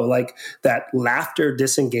know like that laughter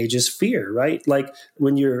disengages fear, right? Like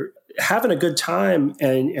when you're having a good time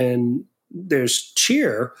and there's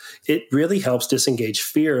cheer, it really helps disengage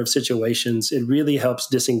fear of situations. It really helps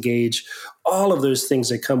disengage all of those things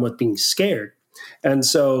that come with being scared. And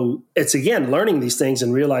so it's, again, learning these things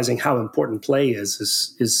and realizing how important play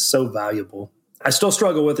is so valuable. I still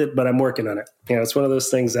struggle with it, but I'm working on it. It's one of those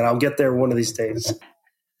things that I'll get there one of these days.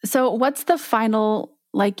 So what's the final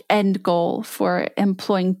end goal for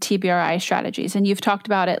employing TBRI strategies? And you've talked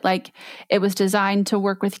about it, like it was designed to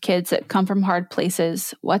work with kids that come from hard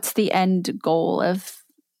places. What's the end goal of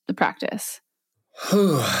the practice?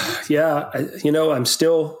 Yeah. I'm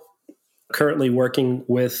still currently working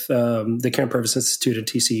with the Karen Purvis Institute at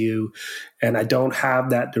TCU, and I don't have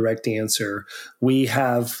that direct answer. We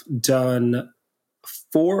have done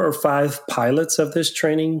 4 or 5 pilots of this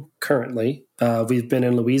training currently. We've been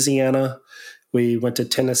in Louisiana. We went to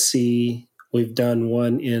Tennessee. We've done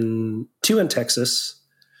 2 in Texas.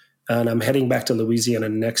 And I'm heading back to Louisiana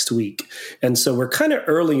next week. And so we're kind of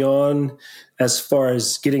early on as far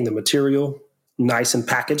as getting the material nice and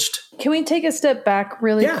packaged. Can we take a step back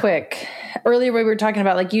really quick? Earlier we were talking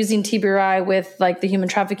about like using TBRI with like the human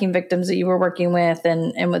trafficking victims that you were working with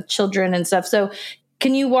and with children and stuff. So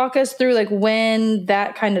Can you walk us through like when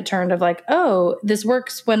that kind of turned of like, oh, this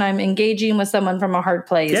works when I'm engaging with someone from a hard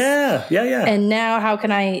place. Yeah. And now how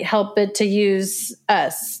can I help it to use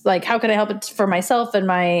us? Like, how can I help it for myself and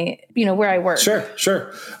my, where I work?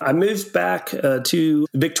 Sure. I moved back to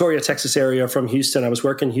Victoria, Texas area from Houston. I was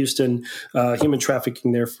working in Houston, human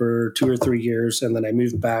trafficking there for 2 or 3 years. And then I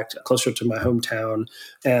moved back closer to my hometown.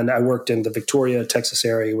 And I worked in the Victoria, Texas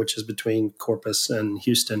area, which is between Corpus and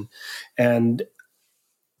Houston. And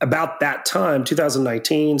about that time,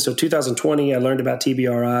 2019, so 2020, I learned about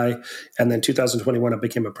TBRI, and then 2021, I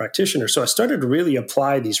became a practitioner. So I started to really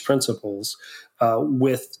apply these principles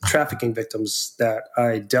with trafficking victims that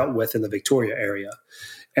I dealt with in the Victoria area.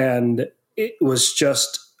 And it was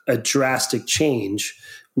just a drastic change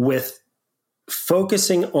with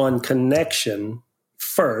focusing on connection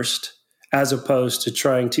first, as opposed to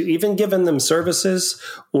trying to even giving them services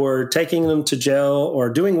or taking them to jail or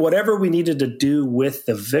doing whatever we needed to do with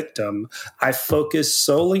the victim. I focused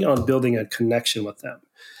solely on building a connection with them,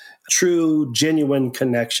 true, genuine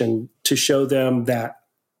connection to show them that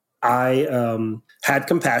I had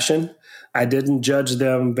compassion. I didn't judge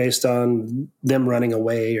them based on them running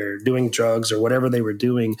away or doing drugs or whatever they were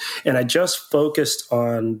doing. And I just focused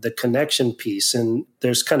on the connection piece. And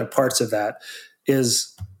there's kind of parts of that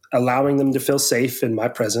is allowing them to feel safe in my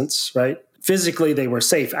presence, right? Physically, they were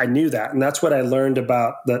safe. I knew that. And that's what I learned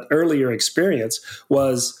about that earlier experience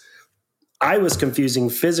was I was confusing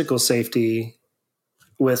physical safety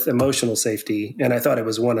with emotional safety. And I thought it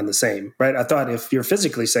was one and the same, right? I thought if you're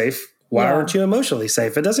physically safe, why aren't you emotionally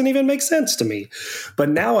safe? It doesn't even make sense to me. But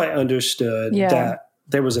now I understood that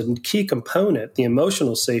there was a key component. The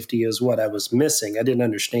emotional safety is what I was missing. I didn't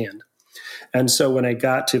understand. And so when I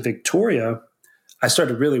got to Victoria, I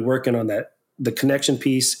started really working on that, the connection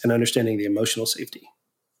piece and understanding the emotional safety.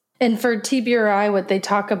 And for TBRI, what they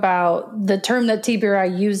talk about, the term that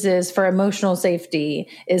TBRI uses for emotional safety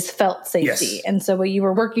is felt safety. Yes. And so what you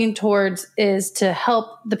were working towards is to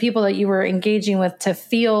help the people that you were engaging with to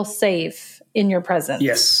feel safe in your presence.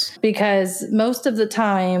 Yes. Because most of the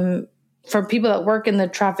time, for people that work in the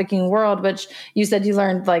trafficking world, which you said you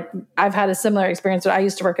learned, like, I've had a similar experience, but I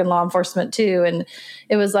used to work in law enforcement too. And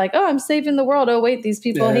it was like, oh, I'm saving the world. Oh, wait, these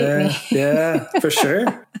people hate me. Yeah, for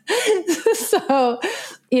sure. So,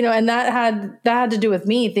 and that had to do with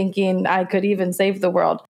me thinking I could even save the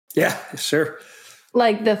world. Yeah, sure.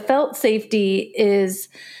 Like the felt safety is,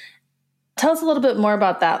 tell us a little bit more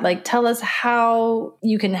about that. Like, tell us how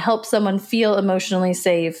you can help someone feel emotionally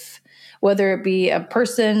safe, whether it be a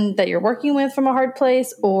person that you're working with from a hard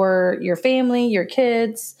place or your family, your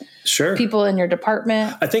kids, people in your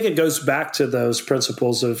department. I think it goes back to those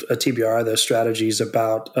principles of a TBR, those strategies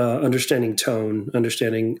about understanding tone,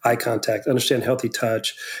 understanding eye contact, understand healthy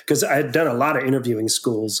touch. Because I had done a lot of interviewing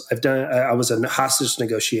schools. I was a hostage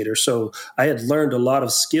negotiator. So I had learned a lot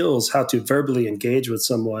of skills, how to verbally engage with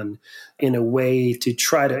someone in a way to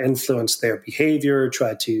try to influence their behavior,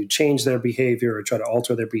 try to change their behavior, or try to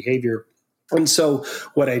alter their behavior. And so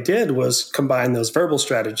what I did was combine those verbal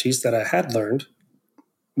strategies that I had learned.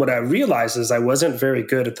 What I realized is I wasn't very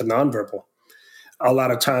good at the nonverbal. A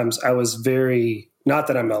lot of times I was not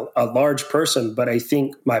that I'm a large person, but I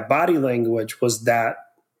think my body language was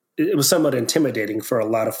it was somewhat intimidating for a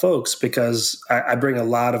lot of folks because I bring a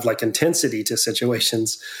lot of like intensity to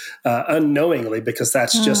situations unknowingly, because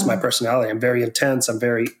that's just my personality. I'm very intense. I'm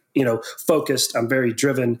very, focused. I'm very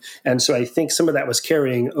driven. And so I think some of that was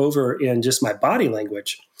carrying over in just my body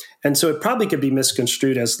language. And so it probably could be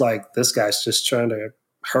misconstrued as like, this guy's just trying to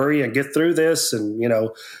hurry and get through this. And,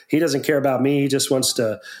 he doesn't care about me. He just wants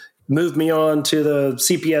to move me on to the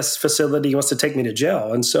CPS facility. He wants to take me to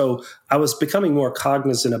jail. And so I was becoming more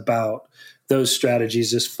cognizant about those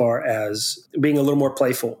strategies as far as being a little more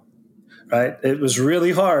playful, right? It was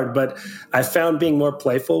really hard, but I found being more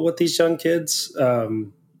playful with these young kids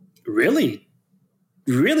really,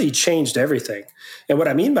 really changed everything. And what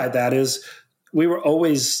I mean by that is we were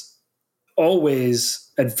always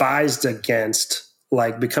advised against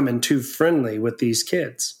like becoming too friendly with these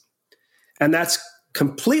kids. And that's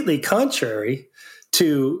completely contrary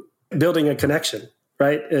to building a connection,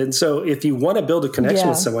 right? And so if you want to build a connection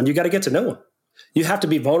with someone, you got to get to know them. You have to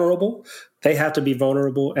be vulnerable. They have to be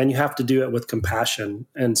vulnerable, and you have to do it with compassion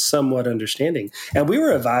and somewhat understanding. And we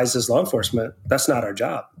were advised as law enforcement, that's not our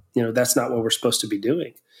job. That's not what we're supposed to be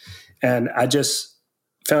doing. And I just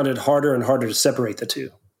found it harder and harder to separate the two,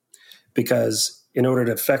 because in order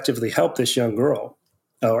to effectively help this young girl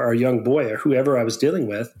or young boy or whoever I was dealing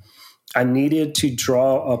with, I needed to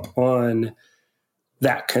draw upon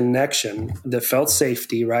that connection that felt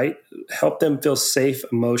safety, right? Help them feel safe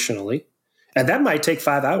emotionally. And that might take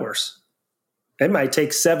 5 hours. It might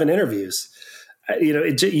take 7 interviews.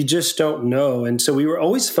 You just don't know. And so we were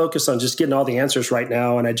always focused on just getting all the answers right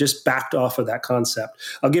now. And I just backed off of that concept.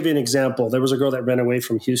 I'll give you an example. There was a girl that ran away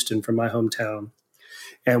from Houston, from my hometown.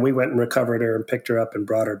 And we went and recovered her and picked her up and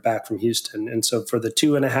brought her back from Houston. And so for the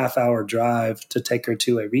 2.5-hour drive to take her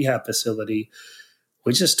to a rehab facility,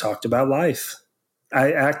 we just talked about life.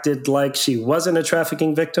 I acted like she wasn't a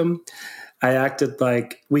trafficking victim. I acted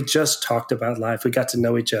like we just talked about life. We got to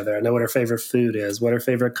know each other. I know what her favorite food is, what her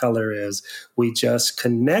favorite color is. We just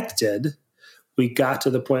connected. We got to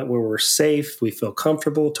the point where we're safe. We feel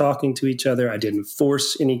comfortable talking to each other. I didn't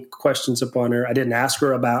force any questions upon her. I didn't ask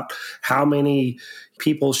her about how many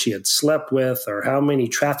people she had slept with or how many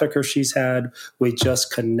traffickers she's had. We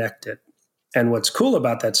just connected. And what's cool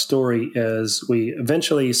about that story is we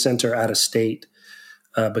eventually sent her out of state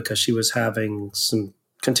because she was having some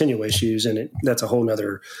continual issues. And that's a whole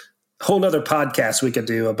nother podcast we could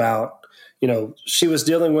do about, she was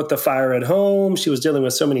dealing with the fire at home. She was dealing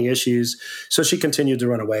with so many issues. So she continued to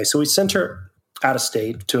run away. So we sent her out of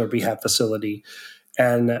state to a rehab facility.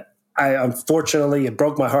 And unfortunately, it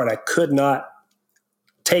broke my heart. I could not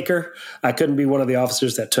take her. I couldn't be one of the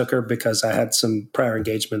officers that took her because I had some prior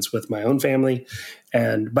engagements with my own family.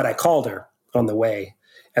 But I called her on the way.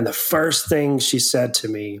 And the first thing she said to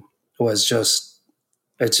me was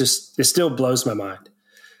it still blows my mind.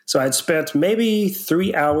 So I'd spent maybe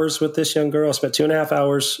 3 hours with this young girl. I spent 2.5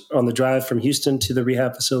 hours on the drive from Houston to the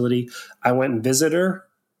rehab facility. I went and visited her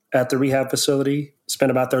at the rehab facility,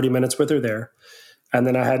 spent about 30 minutes with her there. And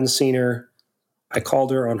then I hadn't seen her. I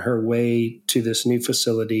called her on her way to this new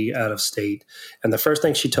facility out of state. And the first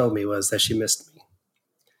thing she told me was that she missed me.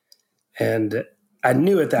 And I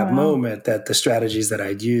knew at that moment that the strategies that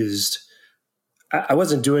I'd used, I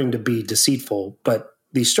wasn't doing to be deceitful, but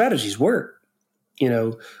these strategies work.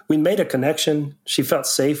 We made a connection. She felt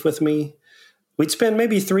safe with me. We'd spend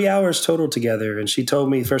maybe 3 hours total together. And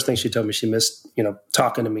first thing she told me, she missed,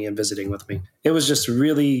 talking to me and visiting with me. It was just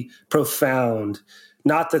really profound.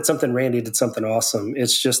 Not that Randy did something awesome.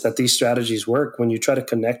 It's just that these strategies work. When you try to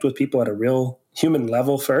connect with people at a real human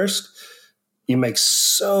level first, you make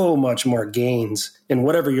so much more gains in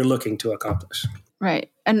whatever you're looking to accomplish.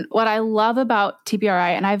 Right. And what I love about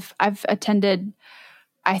TBRI, and I've attended,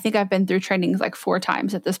 I think I've been through trainings like 4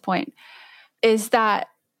 times at this point, is that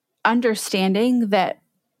understanding that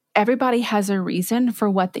everybody has a reason for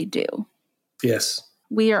what they do. Yes.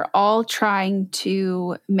 We are all trying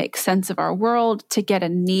to make sense of our world, to get a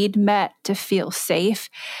need met, to feel safe.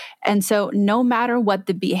 And so no matter what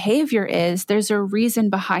the behavior is, there's a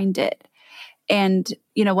reason behind it. And,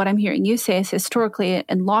 what I'm hearing you say is historically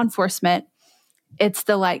in law enforcement, it's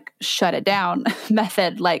the shut it down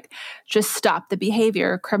method, just stop the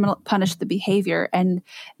behavior, punish the behavior. And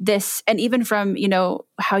even from,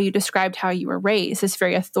 how you described how you were raised, this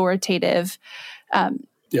very authoritative,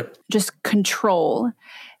 just control.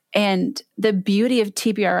 And the beauty of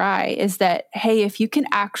TBRI is that, hey, if you can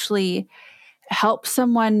actually help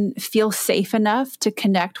someone feel safe enough to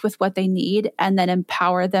connect with what they need and then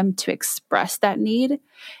empower them to express that need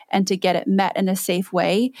and to get it met in a safe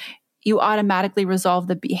way, you automatically resolve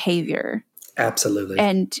the behavior. Absolutely.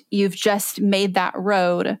 And you've just made that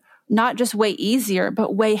road not just way easier,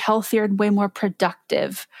 but way healthier and way more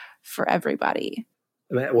productive for everybody.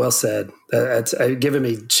 Well said. That's giving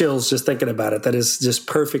me chills just thinking about it. That is just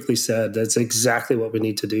perfectly said. That's exactly what we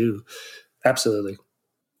need to do. Absolutely.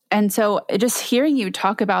 And so just hearing you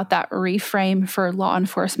talk about that reframe for law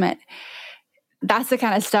enforcement, that's the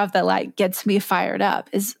kind of stuff that gets me fired up,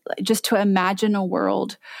 is just to imagine a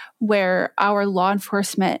world where our law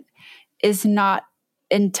enforcement is not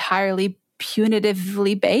entirely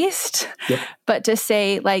punitively based, but to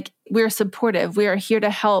say we're supportive. We are here to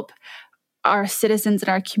help our citizens and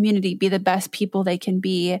our community be the best people they can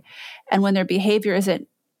be. And when their behavior isn't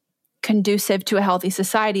conducive to a healthy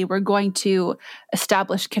society, we're going to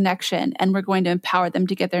establish connection and we're going to empower them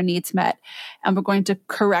to get their needs met. And we're going to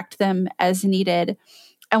correct them as needed.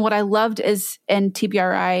 And what I loved is in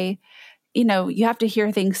TBRI, you have to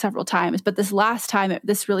hear things several times, but this last time,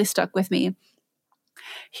 this really stuck with me.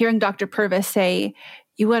 Hearing Dr. Purvis say,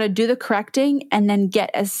 you want to do the correcting and then get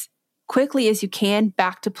as quickly as you can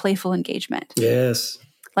back to playful engagement. Yes.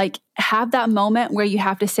 Have that moment where you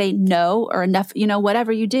have to say no or enough,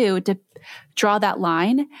 whatever you do to draw that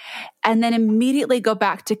line, and then immediately go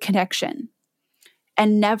back to connection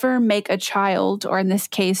and never make a child, or in this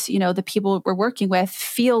case, the people we're working with,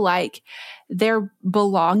 feel like their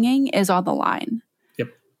belonging is on the line. Yep.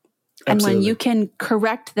 And Absolutely. when you can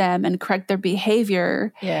correct them and correct their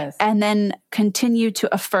behavior, yes, and then continue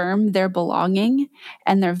to affirm their belonging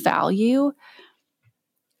and their value,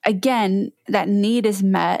 again, that need is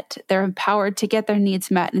met. They're empowered to get their needs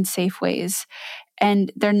met in safe ways.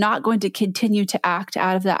 And they're not going to continue to act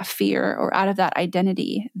out of that fear or out of that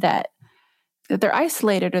identity that they're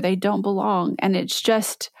isolated or they don't belong. And it's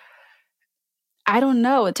just, I don't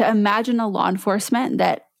know, to imagine a law enforcement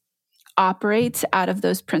that operates out of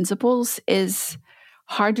those principles is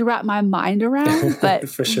hard to wrap my mind around, but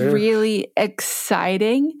For sure. really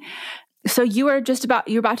exciting. So you're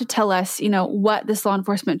about to tell us, what this law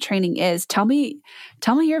enforcement training is. Tell me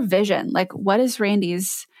your vision. Like, what is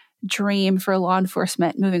Randy's dream for law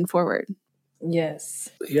enforcement moving forward? Yes.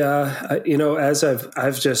 Yeah. As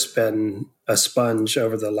I've just been a sponge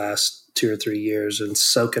over the last 2 or 3 years and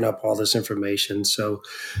soaking up all this information. So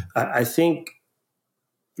I think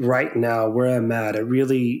right now where I'm at,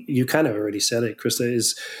 you kind of already said it, Krista,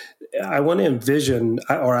 is I envision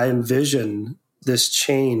this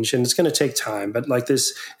change, and it's going to take time, but like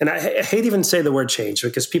this, and I hate even say the word change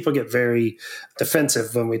because people get very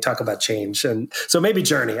defensive when we talk about change. And so maybe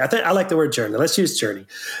journey. I like the word journey. Let's use journey,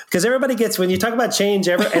 because everybody gets, when you talk about change,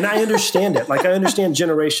 and I understand it. Like I understand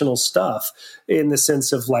generational stuff in the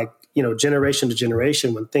sense of like, generation to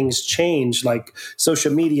generation, when things change, like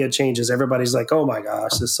social media changes, everybody's like, oh my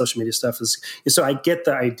gosh, this social media stuff is, so I get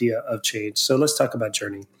the idea of change. So let's talk about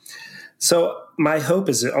journey. So my hope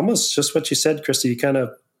is almost just what you said, Krista, you kind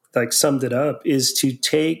of like summed it up, is to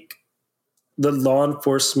take the law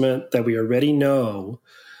enforcement that we already know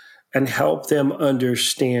and help them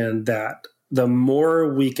understand that the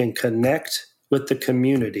more we can connect with the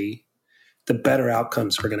community, the better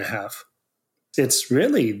outcomes we're going to have. It's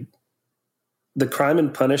really the crime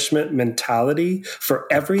and punishment mentality for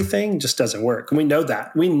everything just doesn't work. And we know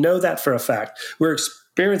that. We know that for a fact. We're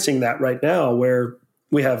experiencing that right now where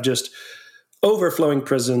we have just overflowing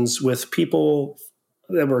prisons with people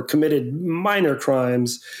that were committed minor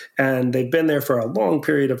crimes, and they've been there for a long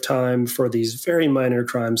period of time for these very minor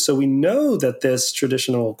crimes. So we know that this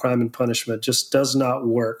traditional crime and punishment just does not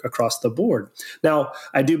work across the board. Now,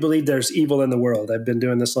 I do believe there's evil in the world. I've been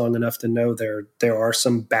doing this long enough to know there are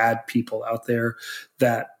some bad people out there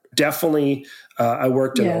that definitely, I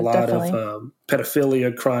worked in a lot of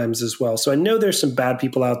pedophilia crimes as well. So I know there's some bad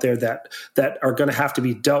people out there that are going to have to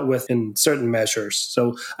be dealt with in certain measures.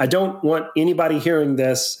 So I don't want anybody hearing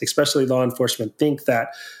this, especially law enforcement, think that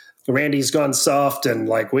Randy's gone soft and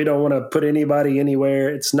like we don't want to put anybody anywhere.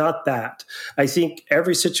 It's not that. I think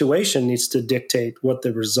every situation needs to dictate what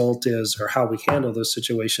the result is or how we handle those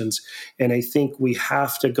situations. And I think we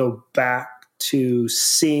have to go back to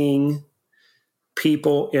seeing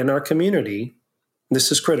people in our community.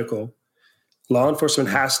 This is critical. Law enforcement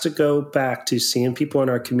has to go back to seeing people in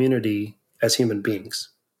our community as human beings.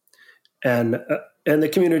 And the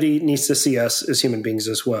community needs to see us as human beings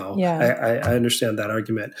as well. Yeah. I understand that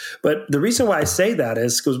argument. But the reason why I say that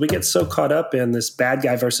is because we get so caught up in this bad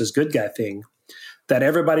guy versus good guy thing that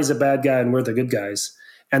everybody's a bad guy and we're the good guys.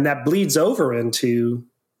 And that bleeds over into,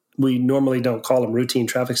 we normally don't call them routine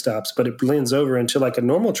traffic stops, but it blends over into like a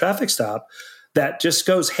normal traffic stop that just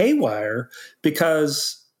goes haywire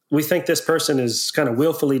because we think this person is kind of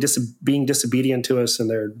willfully being disobedient to us and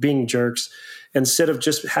they're being jerks, instead of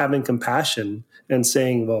just having compassion and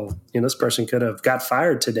saying, well, this person could have got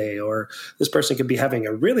fired today, or this person could be having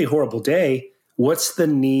a really horrible day. What's the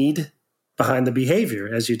need behind the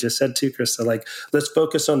behavior? As you just said too, Krista, like, let's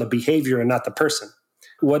focus on the behavior and not the person.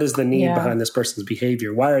 What is the need behind this person's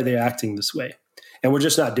behavior? Why are they acting this way? And we're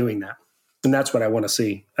just not doing that. And that's what I want to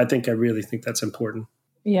see. I really think that's important.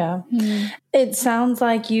 Yeah. Mm-hmm. It sounds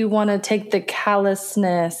like you want to take the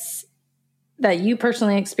callousness that you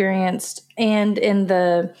personally experienced and in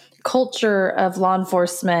the culture of law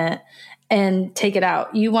enforcement and take it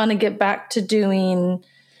out. You want to get back to doing,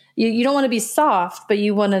 you don't want to be soft, but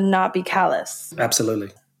you want to not be callous.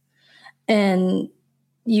 Absolutely. And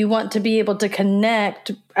you want to be able to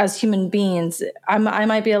connect as human beings. I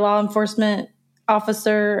might be a law enforcement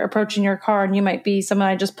officer approaching your car, and you might be someone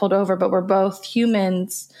I just pulled over, but we're both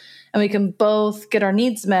humans and we can both get our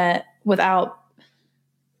needs met without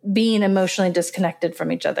being emotionally disconnected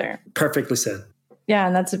from each other. Perfectly said. Yeah,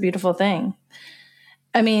 and that's a beautiful thing.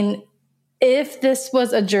 I mean, if this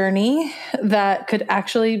was a journey that could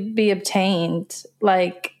actually be obtained,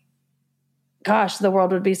 like, gosh, the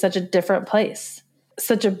world would be such a different place,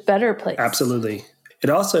 such a better place. Absolutely. It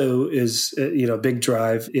also is, a big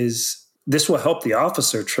drive is this will help the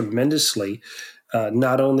officer tremendously,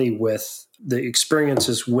 not only with the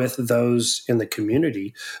experiences with those in the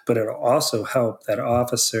community, but it'll also help that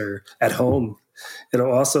officer at home.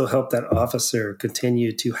 It'll also help that officer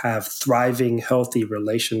continue to have thriving, healthy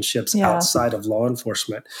relationships outside of law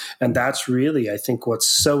enforcement. And that's really, I think, what's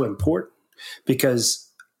so important,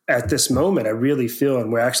 because at this moment, I really feel,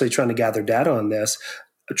 and we're actually trying to gather data on this,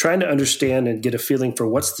 trying to understand and get a feeling for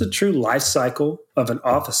what's the true life cycle of an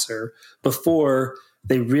officer before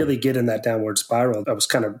they really get in that downward spiral I was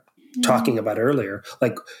kind of talking about earlier.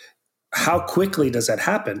 Like, how quickly does that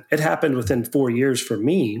happen? It happened within 4 years for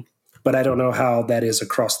me, but I don't know how that is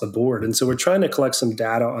across the board. And so we're trying to collect some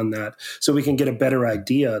data on that so we can get a better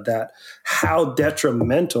idea that how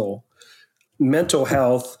detrimental mental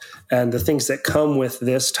health and the things that come with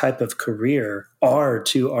this type of career are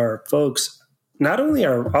to our folks, not only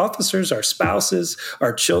our officers, our spouses,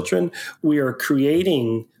 our children. We are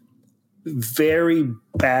creating very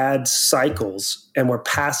bad cycles and we're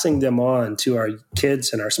passing them on to our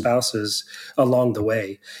kids and our spouses along the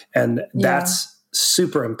way. And that's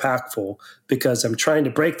super impactful because I'm trying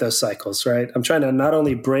to break those cycles, right? I'm trying to not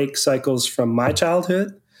only break cycles from my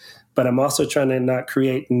childhood, but I'm also trying to not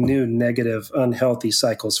create new negative, unhealthy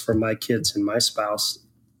cycles for my kids and my spouse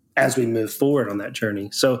as we move forward on that journey.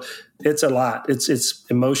 So it's a lot. It's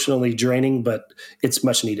emotionally draining, but it's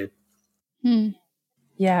much needed.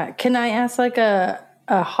 Yeah. Can I ask like a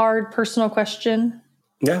hard personal question?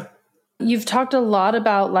 Yeah. You've talked a lot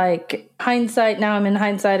about like hindsight. Now I'm in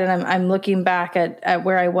hindsight and I'm looking back at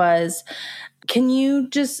where I was. Can you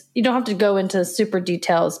don't have to go into super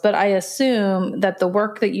details, but I assume that the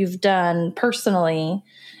work that you've done personally,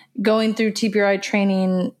 going through TBRI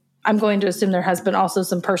training, I'm going to assume there has been also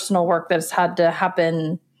some personal work that's had to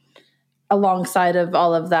happen alongside of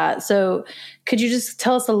all of that. So could you just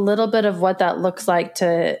tell us a little bit of what that looks like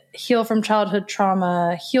to heal from childhood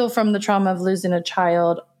trauma, heal from the trauma of losing a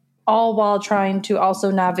child, all while trying to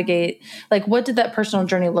also navigate, like, what did that personal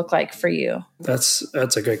journey look like for you? That's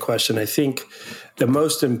a great question. I think the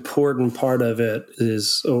most important part of it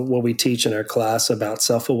is what we teach in our class about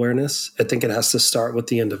self-awareness. I think it has to start with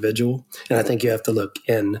the individual. And I think you have to look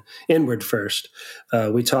inward first.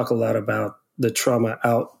 We talk a lot about the trauma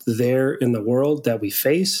out there in the world that we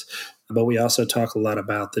face, but we also talk a lot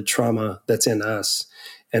about the trauma that's in us.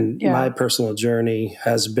 And my personal journey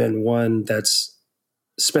has been one that's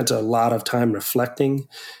spent a lot of time reflecting.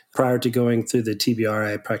 Prior to going through the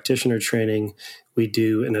TBRI practitioner training, we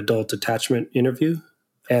do an adult attachment interview.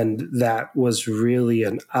 And that was really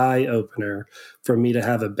an eye-opener for me to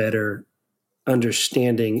have a better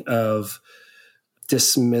understanding of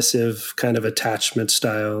dismissive kind of attachment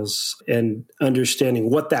styles and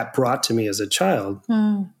understanding what that brought to me as a child.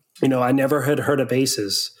 You know, I never had heard of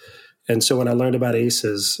ACEs. And so when I learned about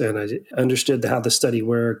ACEs and I understood how the study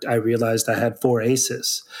worked, I realized I had 4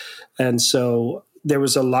 ACEs. And so there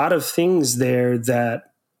was a lot of things there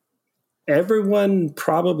that everyone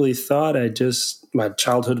probably thought my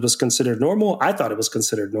childhood was considered normal. I thought it was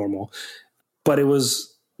considered normal, but it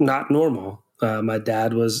was not normal. My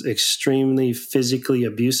dad was extremely physically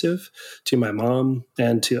abusive to my mom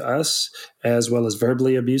and to us, as well as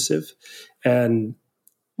verbally abusive. And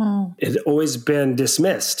it had always been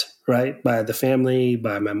dismissed, right, by the family,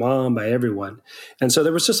 by my mom, by everyone. And so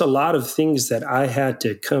there was just a lot of things that I had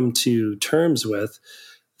to come to terms with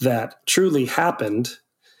that truly happened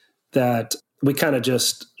that we kind of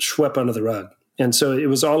just swept under the rug. And so it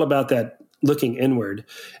was all about that looking inward.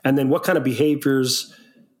 And then what kind of behaviors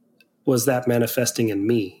was that manifesting in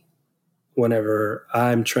me? Whenever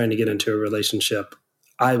I'm trying to get into a relationship,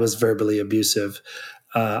 I was verbally abusive.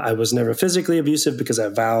 I was never physically abusive because I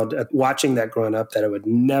vowed at watching that growing up that I would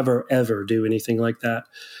never, ever do anything like that.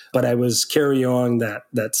 But I was carrying on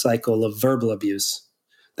that cycle of verbal abuse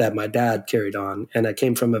that my dad carried on. And I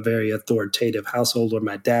came from a very authoritative household where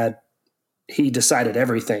my dad, he decided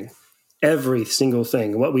everything, every single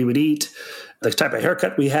thing, what we would eat, the type of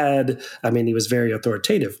haircut we had. I mean, he was very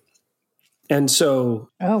authoritative. And so,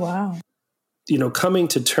 oh, wow. You know, coming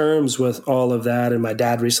to terms with all of that, and my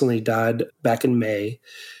dad recently died back in May.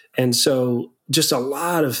 And so just a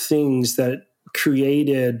lot of things that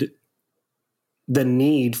created the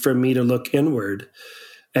need for me to look inward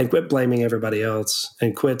and quit blaming everybody else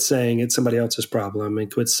and quit saying it's somebody else's problem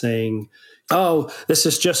and quit saying, oh, this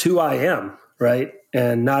is just who I am, right?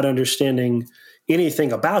 And not understanding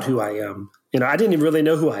anything about who I am. You know, I didn't even really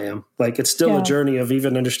know who I am. Like, it's still a journey of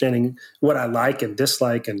even understanding what I like and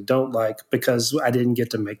dislike and don't like because I didn't get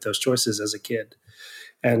to make those choices as a kid.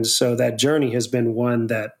 And so that journey has been one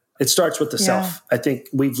that it starts with the self. I think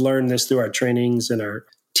we've learned this through our trainings and our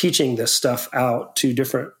teaching this stuff out to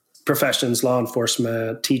different professions, law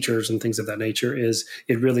enforcement, teachers, and things of that nature. Is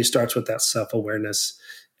it really starts with that self-awareness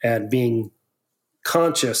and being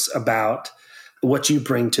conscious about what you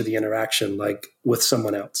bring to the interaction, like with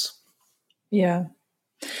someone else. Yeah.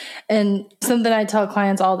 And something I tell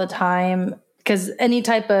clients all the time, because any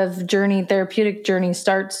type of journey, therapeutic journey,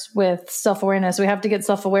 starts with self-awareness. We have to get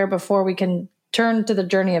self-aware before we can turn to the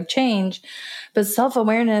journey of change. But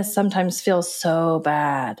self-awareness sometimes feels so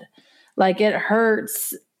bad. Like it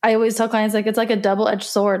hurts. I always tell clients, like, it's like a double-edged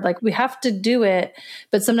sword. Like we have to do it,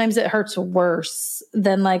 but sometimes it hurts worse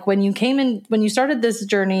than like when you came in, when you started this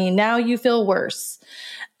journey, now you feel worse.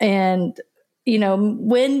 And, you know,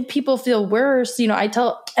 when people feel worse, you know, I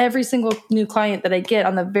tell every single new client that I get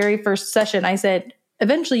on the very first session, I said,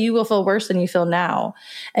 eventually you will feel worse than you feel now.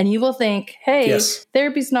 And you will think, hey, Yes.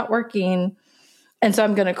 therapy's not working, and so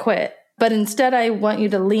I'm going to quit. But instead, I want you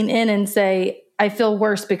to lean in and say, I feel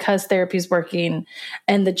worse because therapy's working.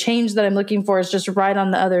 And the change that I'm looking for is just right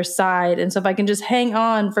on the other side. And so if I can just hang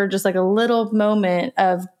on for just like a little moment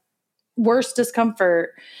of worse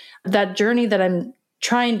discomfort, that journey that I'm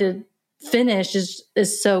trying to finish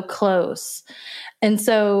is so close. And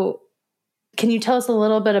so can you tell us a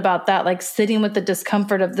little bit about that, like sitting with the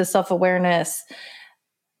discomfort of the self-awareness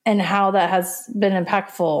and how that has been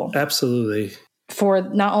impactful? Absolutely. For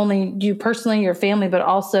not only you personally, your family, but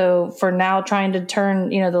also for now trying to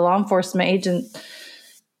turn, you know, the law enforcement agent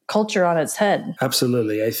culture on its head.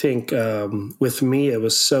 Absolutely. I think with me, it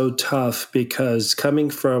was so tough because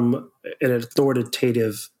coming from an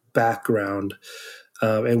authoritative background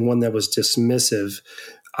and one that was dismissive,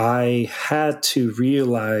 I had to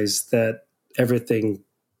realize that everything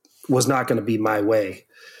was not going to be my way.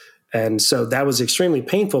 And so that was extremely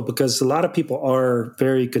painful because a lot of people are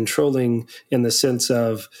very controlling in the sense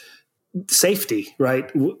of safety, right?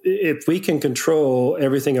 If we can control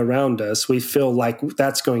everything around us, we feel like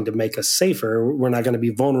that's going to make us safer. We're not going to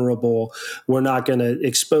be vulnerable. We're not going to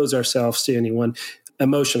expose ourselves to anyone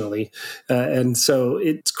emotionally. And so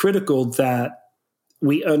it's critical that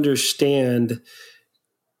we understand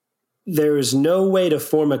there is no way to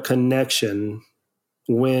form a connection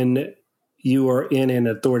when you are in an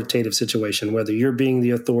authoritative situation, whether you're being the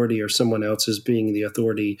authority or someone else is being the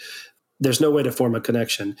authority. There's no way to form a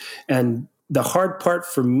connection. And the hard part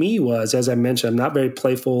for me was, as I mentioned, I'm not very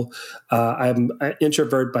playful. I'm an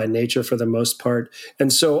introvert by nature for the most part.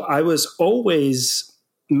 And so I was always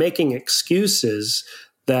making excuses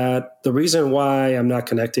that the reason why I'm not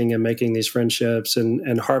connecting and making these friendships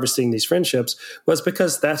and harvesting these friendships was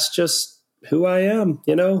because that's just who I am.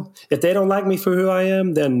 You know, if they don't like me for who I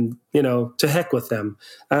am, then, you know, to heck with them.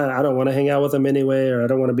 I don't want to hang out with them anyway, or I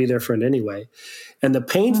don't want to be their friend anyway. And the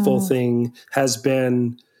painful thing has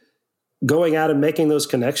been going out and making those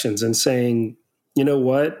connections and saying, you know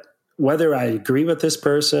what, whether I agree with this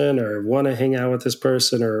person or want to hang out with this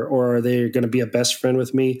person or are they going to be a best friend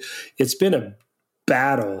with me, it's been a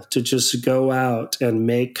battle to just go out and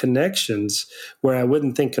make connections where I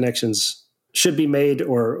wouldn't think connections should be made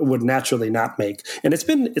or would naturally not make. And it's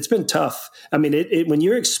been tough. I mean, when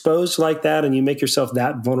you're exposed like that and you make yourself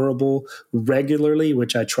that vulnerable regularly,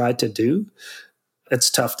 which I tried to do, it's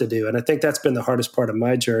tough to do. And I think that's been the hardest part of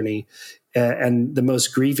my journey and the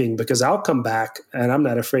most grieving, because I'll come back, and I'm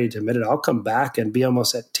not afraid to admit it, I'll come back and be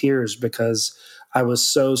almost at tears because I was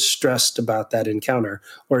so stressed about that encounter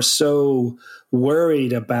or so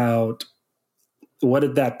worried about what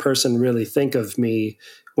did that person really think of me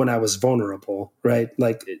when I was vulnerable, right?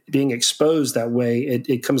 Like being exposed that way,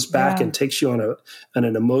 it comes back and takes you on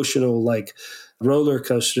an emotional like roller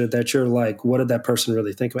coaster that you're like, what did that person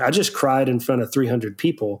really think of me? I just cried in front of 300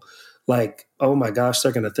 people. Like, oh my gosh,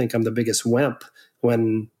 they're going to think I'm the biggest wimp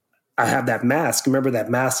when I have that mask. Remember that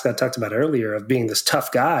mask I talked about earlier of being this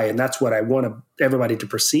tough guy, and that's what I want everybody to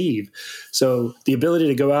perceive. So the ability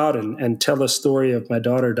to go out and tell a story of my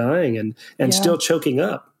daughter dying and still choking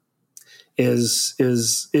up is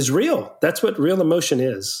real. That's what real emotion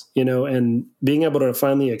is, you know, and being able to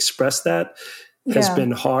finally express that has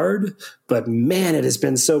been hard, but man, it has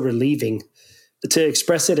been so relieving to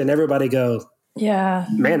express it and everybody go, yeah,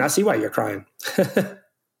 man, I see why you're crying.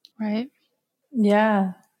 Right.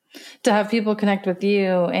 Yeah. To have people connect with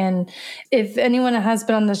you. And if anyone has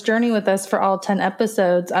been on this journey with us for all 10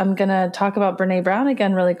 episodes, I'm going to talk about Brene Brown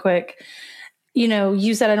again really quick. You know,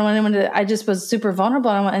 you said, I just was super vulnerable.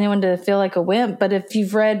 I don't want anyone to feel like a wimp. But if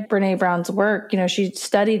you've read Brene Brown's work, you know, she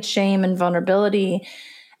studied shame and vulnerability.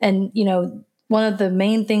 And, you know, one of the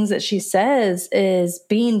main things that she says is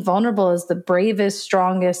being vulnerable is the bravest,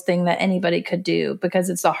 strongest thing that anybody could do, because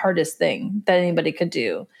it's the hardest thing that anybody could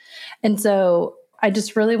do. And so I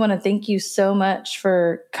just really want to thank you so much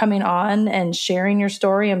for coming on and sharing your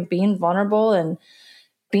story and being vulnerable and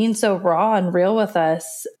being so raw and real with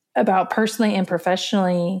us about personally and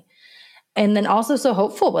professionally. And then also so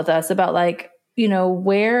hopeful with us about like, you know,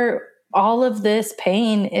 where all of this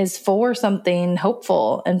pain is for something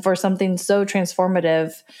hopeful and for something so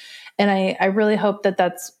transformative. And I really hope that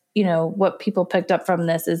that's, what people picked up from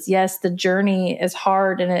this is, yes, the journey is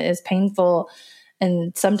hard and it is painful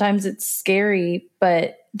and sometimes it's scary,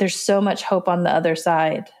 but there's so much hope on the other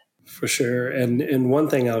side. For sure. And one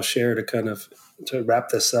thing I'll share to wrap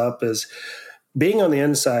this up is being on the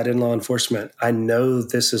inside in law enforcement. I know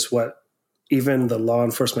this is what even the law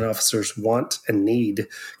enforcement officers want and need,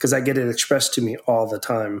 because I get it expressed to me all the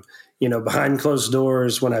time. Behind closed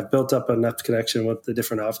doors, when I've built up enough connection with the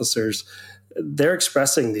different officers, they're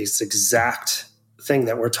expressing this exact thing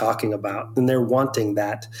that we're talking about, and they're wanting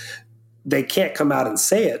that. They can't come out and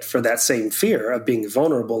say it for that same fear of being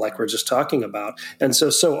vulnerable, like we're just talking about. And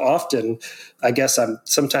so often, I guess I'm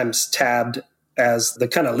sometimes tabbed as the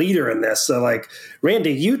kind of leader in this. So like,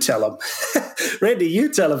 Randy, you tell them. Randy, you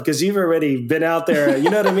tell them, because you've already been out there. You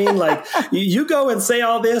know what I mean? Like, you go and say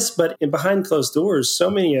all this, but in behind closed doors, so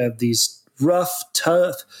many of these rough,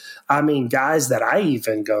 tough, guys that I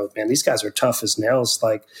even go, man, these guys are tough as nails.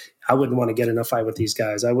 Like, I wouldn't want to get in a fight with these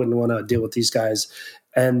guys. I wouldn't want to deal with these guys.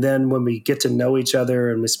 And then when we get to know each other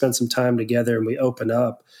and we spend some time together and we open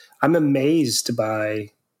up, I'm amazed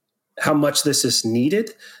by how much this is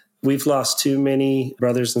needed. We've lost too many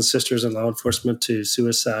brothers and sisters in law enforcement to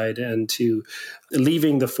suicide and to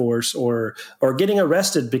leaving the force or getting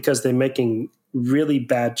arrested because they're making really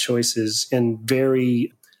bad choices in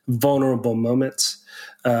very vulnerable moments.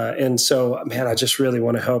 And so, man, I just really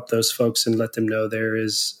want to help those folks and let them know there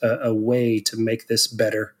is a way to make this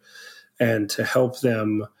better and to help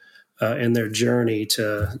them in their journey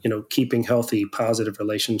to, keeping healthy, positive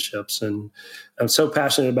relationships. And I'm so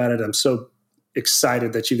passionate about it. I'm so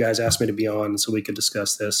excited that you guys asked me to be on so we could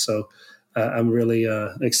discuss this. So I'm really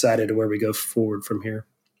excited to where we go forward from here.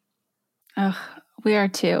 Oh, we are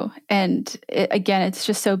too. And again, it's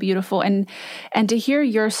just so beautiful. And to hear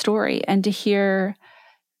your story and to hear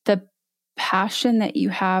the passion that you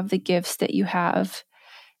have, the gifts that you have,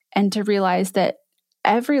 and to realize that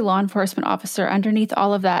every law enforcement officer underneath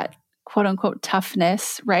all of that quote unquote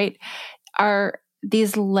toughness, right, are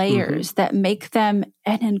these layers that make them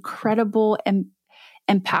an incredible and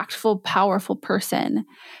impactful, powerful person.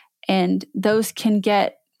 And those can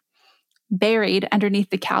get buried underneath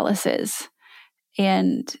the calluses.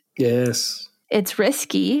 And yes, it's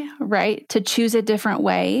risky, right, to choose a different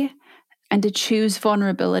way and to choose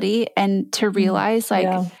vulnerability and to realize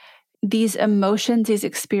these emotions, these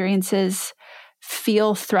experiences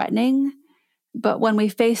feel threatening. But when we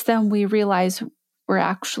face them, we realize we're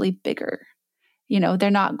actually bigger.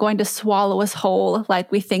 They're not going to swallow us whole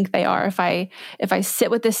like we think they are. If I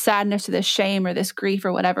sit with this sadness or this shame or this grief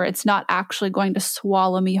or whatever, it's not actually going to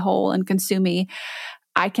swallow me whole and consume me.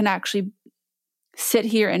 I can actually sit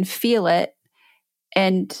here and feel it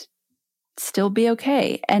and still be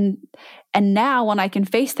okay. And now when I can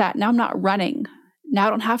face that, now I'm not running. Now I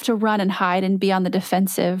don't have to run and hide and be on the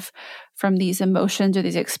defensive from these emotions or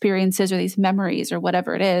these experiences or these memories or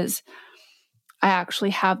whatever it is. I actually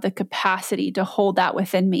have the capacity to hold that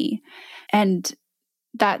within me. And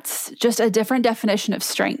that's just a different definition of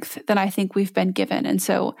strength than I think we've been given. And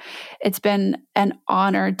so it's been an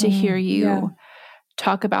honor to hear you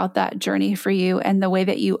talk about that journey for you, and the way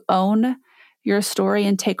that you own your story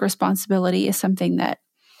and take responsibility is something that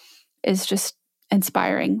is just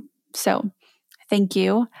inspiring. So thank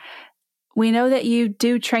you. We know that you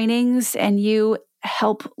do trainings and you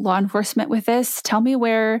help law enforcement with this. Tell me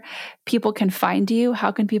where people can find you.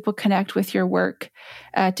 How can people connect with your work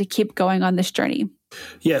to keep going on this journey?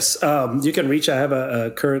 Yes, you can reach. I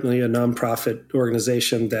have currently a nonprofit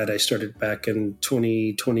organization that I started back in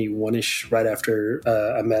 2021-ish, right after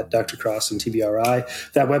I met Dr. Cross and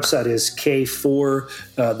TBRI. That website is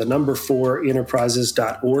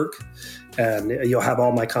K4enterprises.org. And you'll have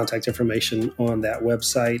all my contact information on that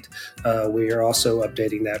website. We are also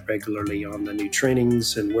updating that regularly on the new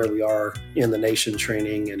trainings and where we are in the nation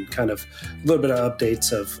training, and kind of a little bit of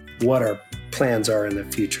updates of what our plans are in the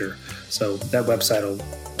future. So that website will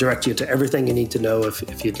direct you to everything you need to know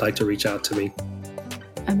if you'd like to reach out to me.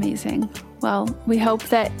 Amazing. Well, we hope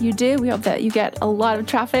that you do. We hope that you get a lot of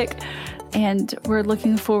traffic, and we're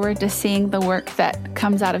looking forward to seeing the work that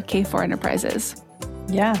comes out of K4 Enterprises.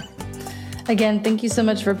 Yeah. Again, thank you so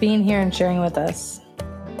much for being here and sharing with us.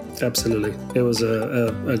 Absolutely. It was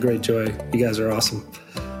a great joy. You guys are awesome.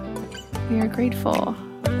 We are grateful.